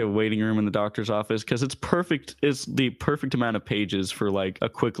 Or in like a waiting room in the doctor's office, because it's perfect. It's the perfect amount of pages for like a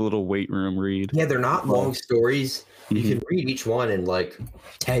quick little wait room read. Yeah, they're not long stories. You can read each one in like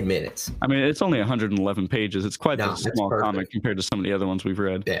 10 minutes. I mean, it's only 111 pages. It's quite a small comic compared to some of the other ones we've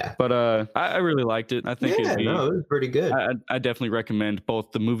read. Yeah. But I really liked it. I think it was pretty good. I definitely recommend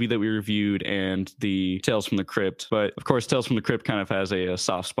both the movie that we reviewed and the Tales from the Crypt. But of course, Tales from the Crypt kind of has a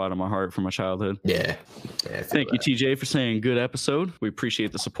soft spot in my heart from my childhood. Yeah. Thank you, TJ, for saying good episode. We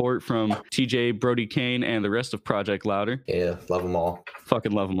appreciate the support from TJ, Brody Kane, and the rest of Project Louder. Yeah, love them all.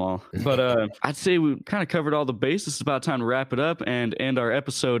 Fucking love them all. But I'd say we kind of covered all the bases. It's about time to wrap it up and end our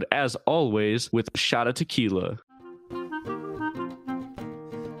episode, as always, with a shot of tequila.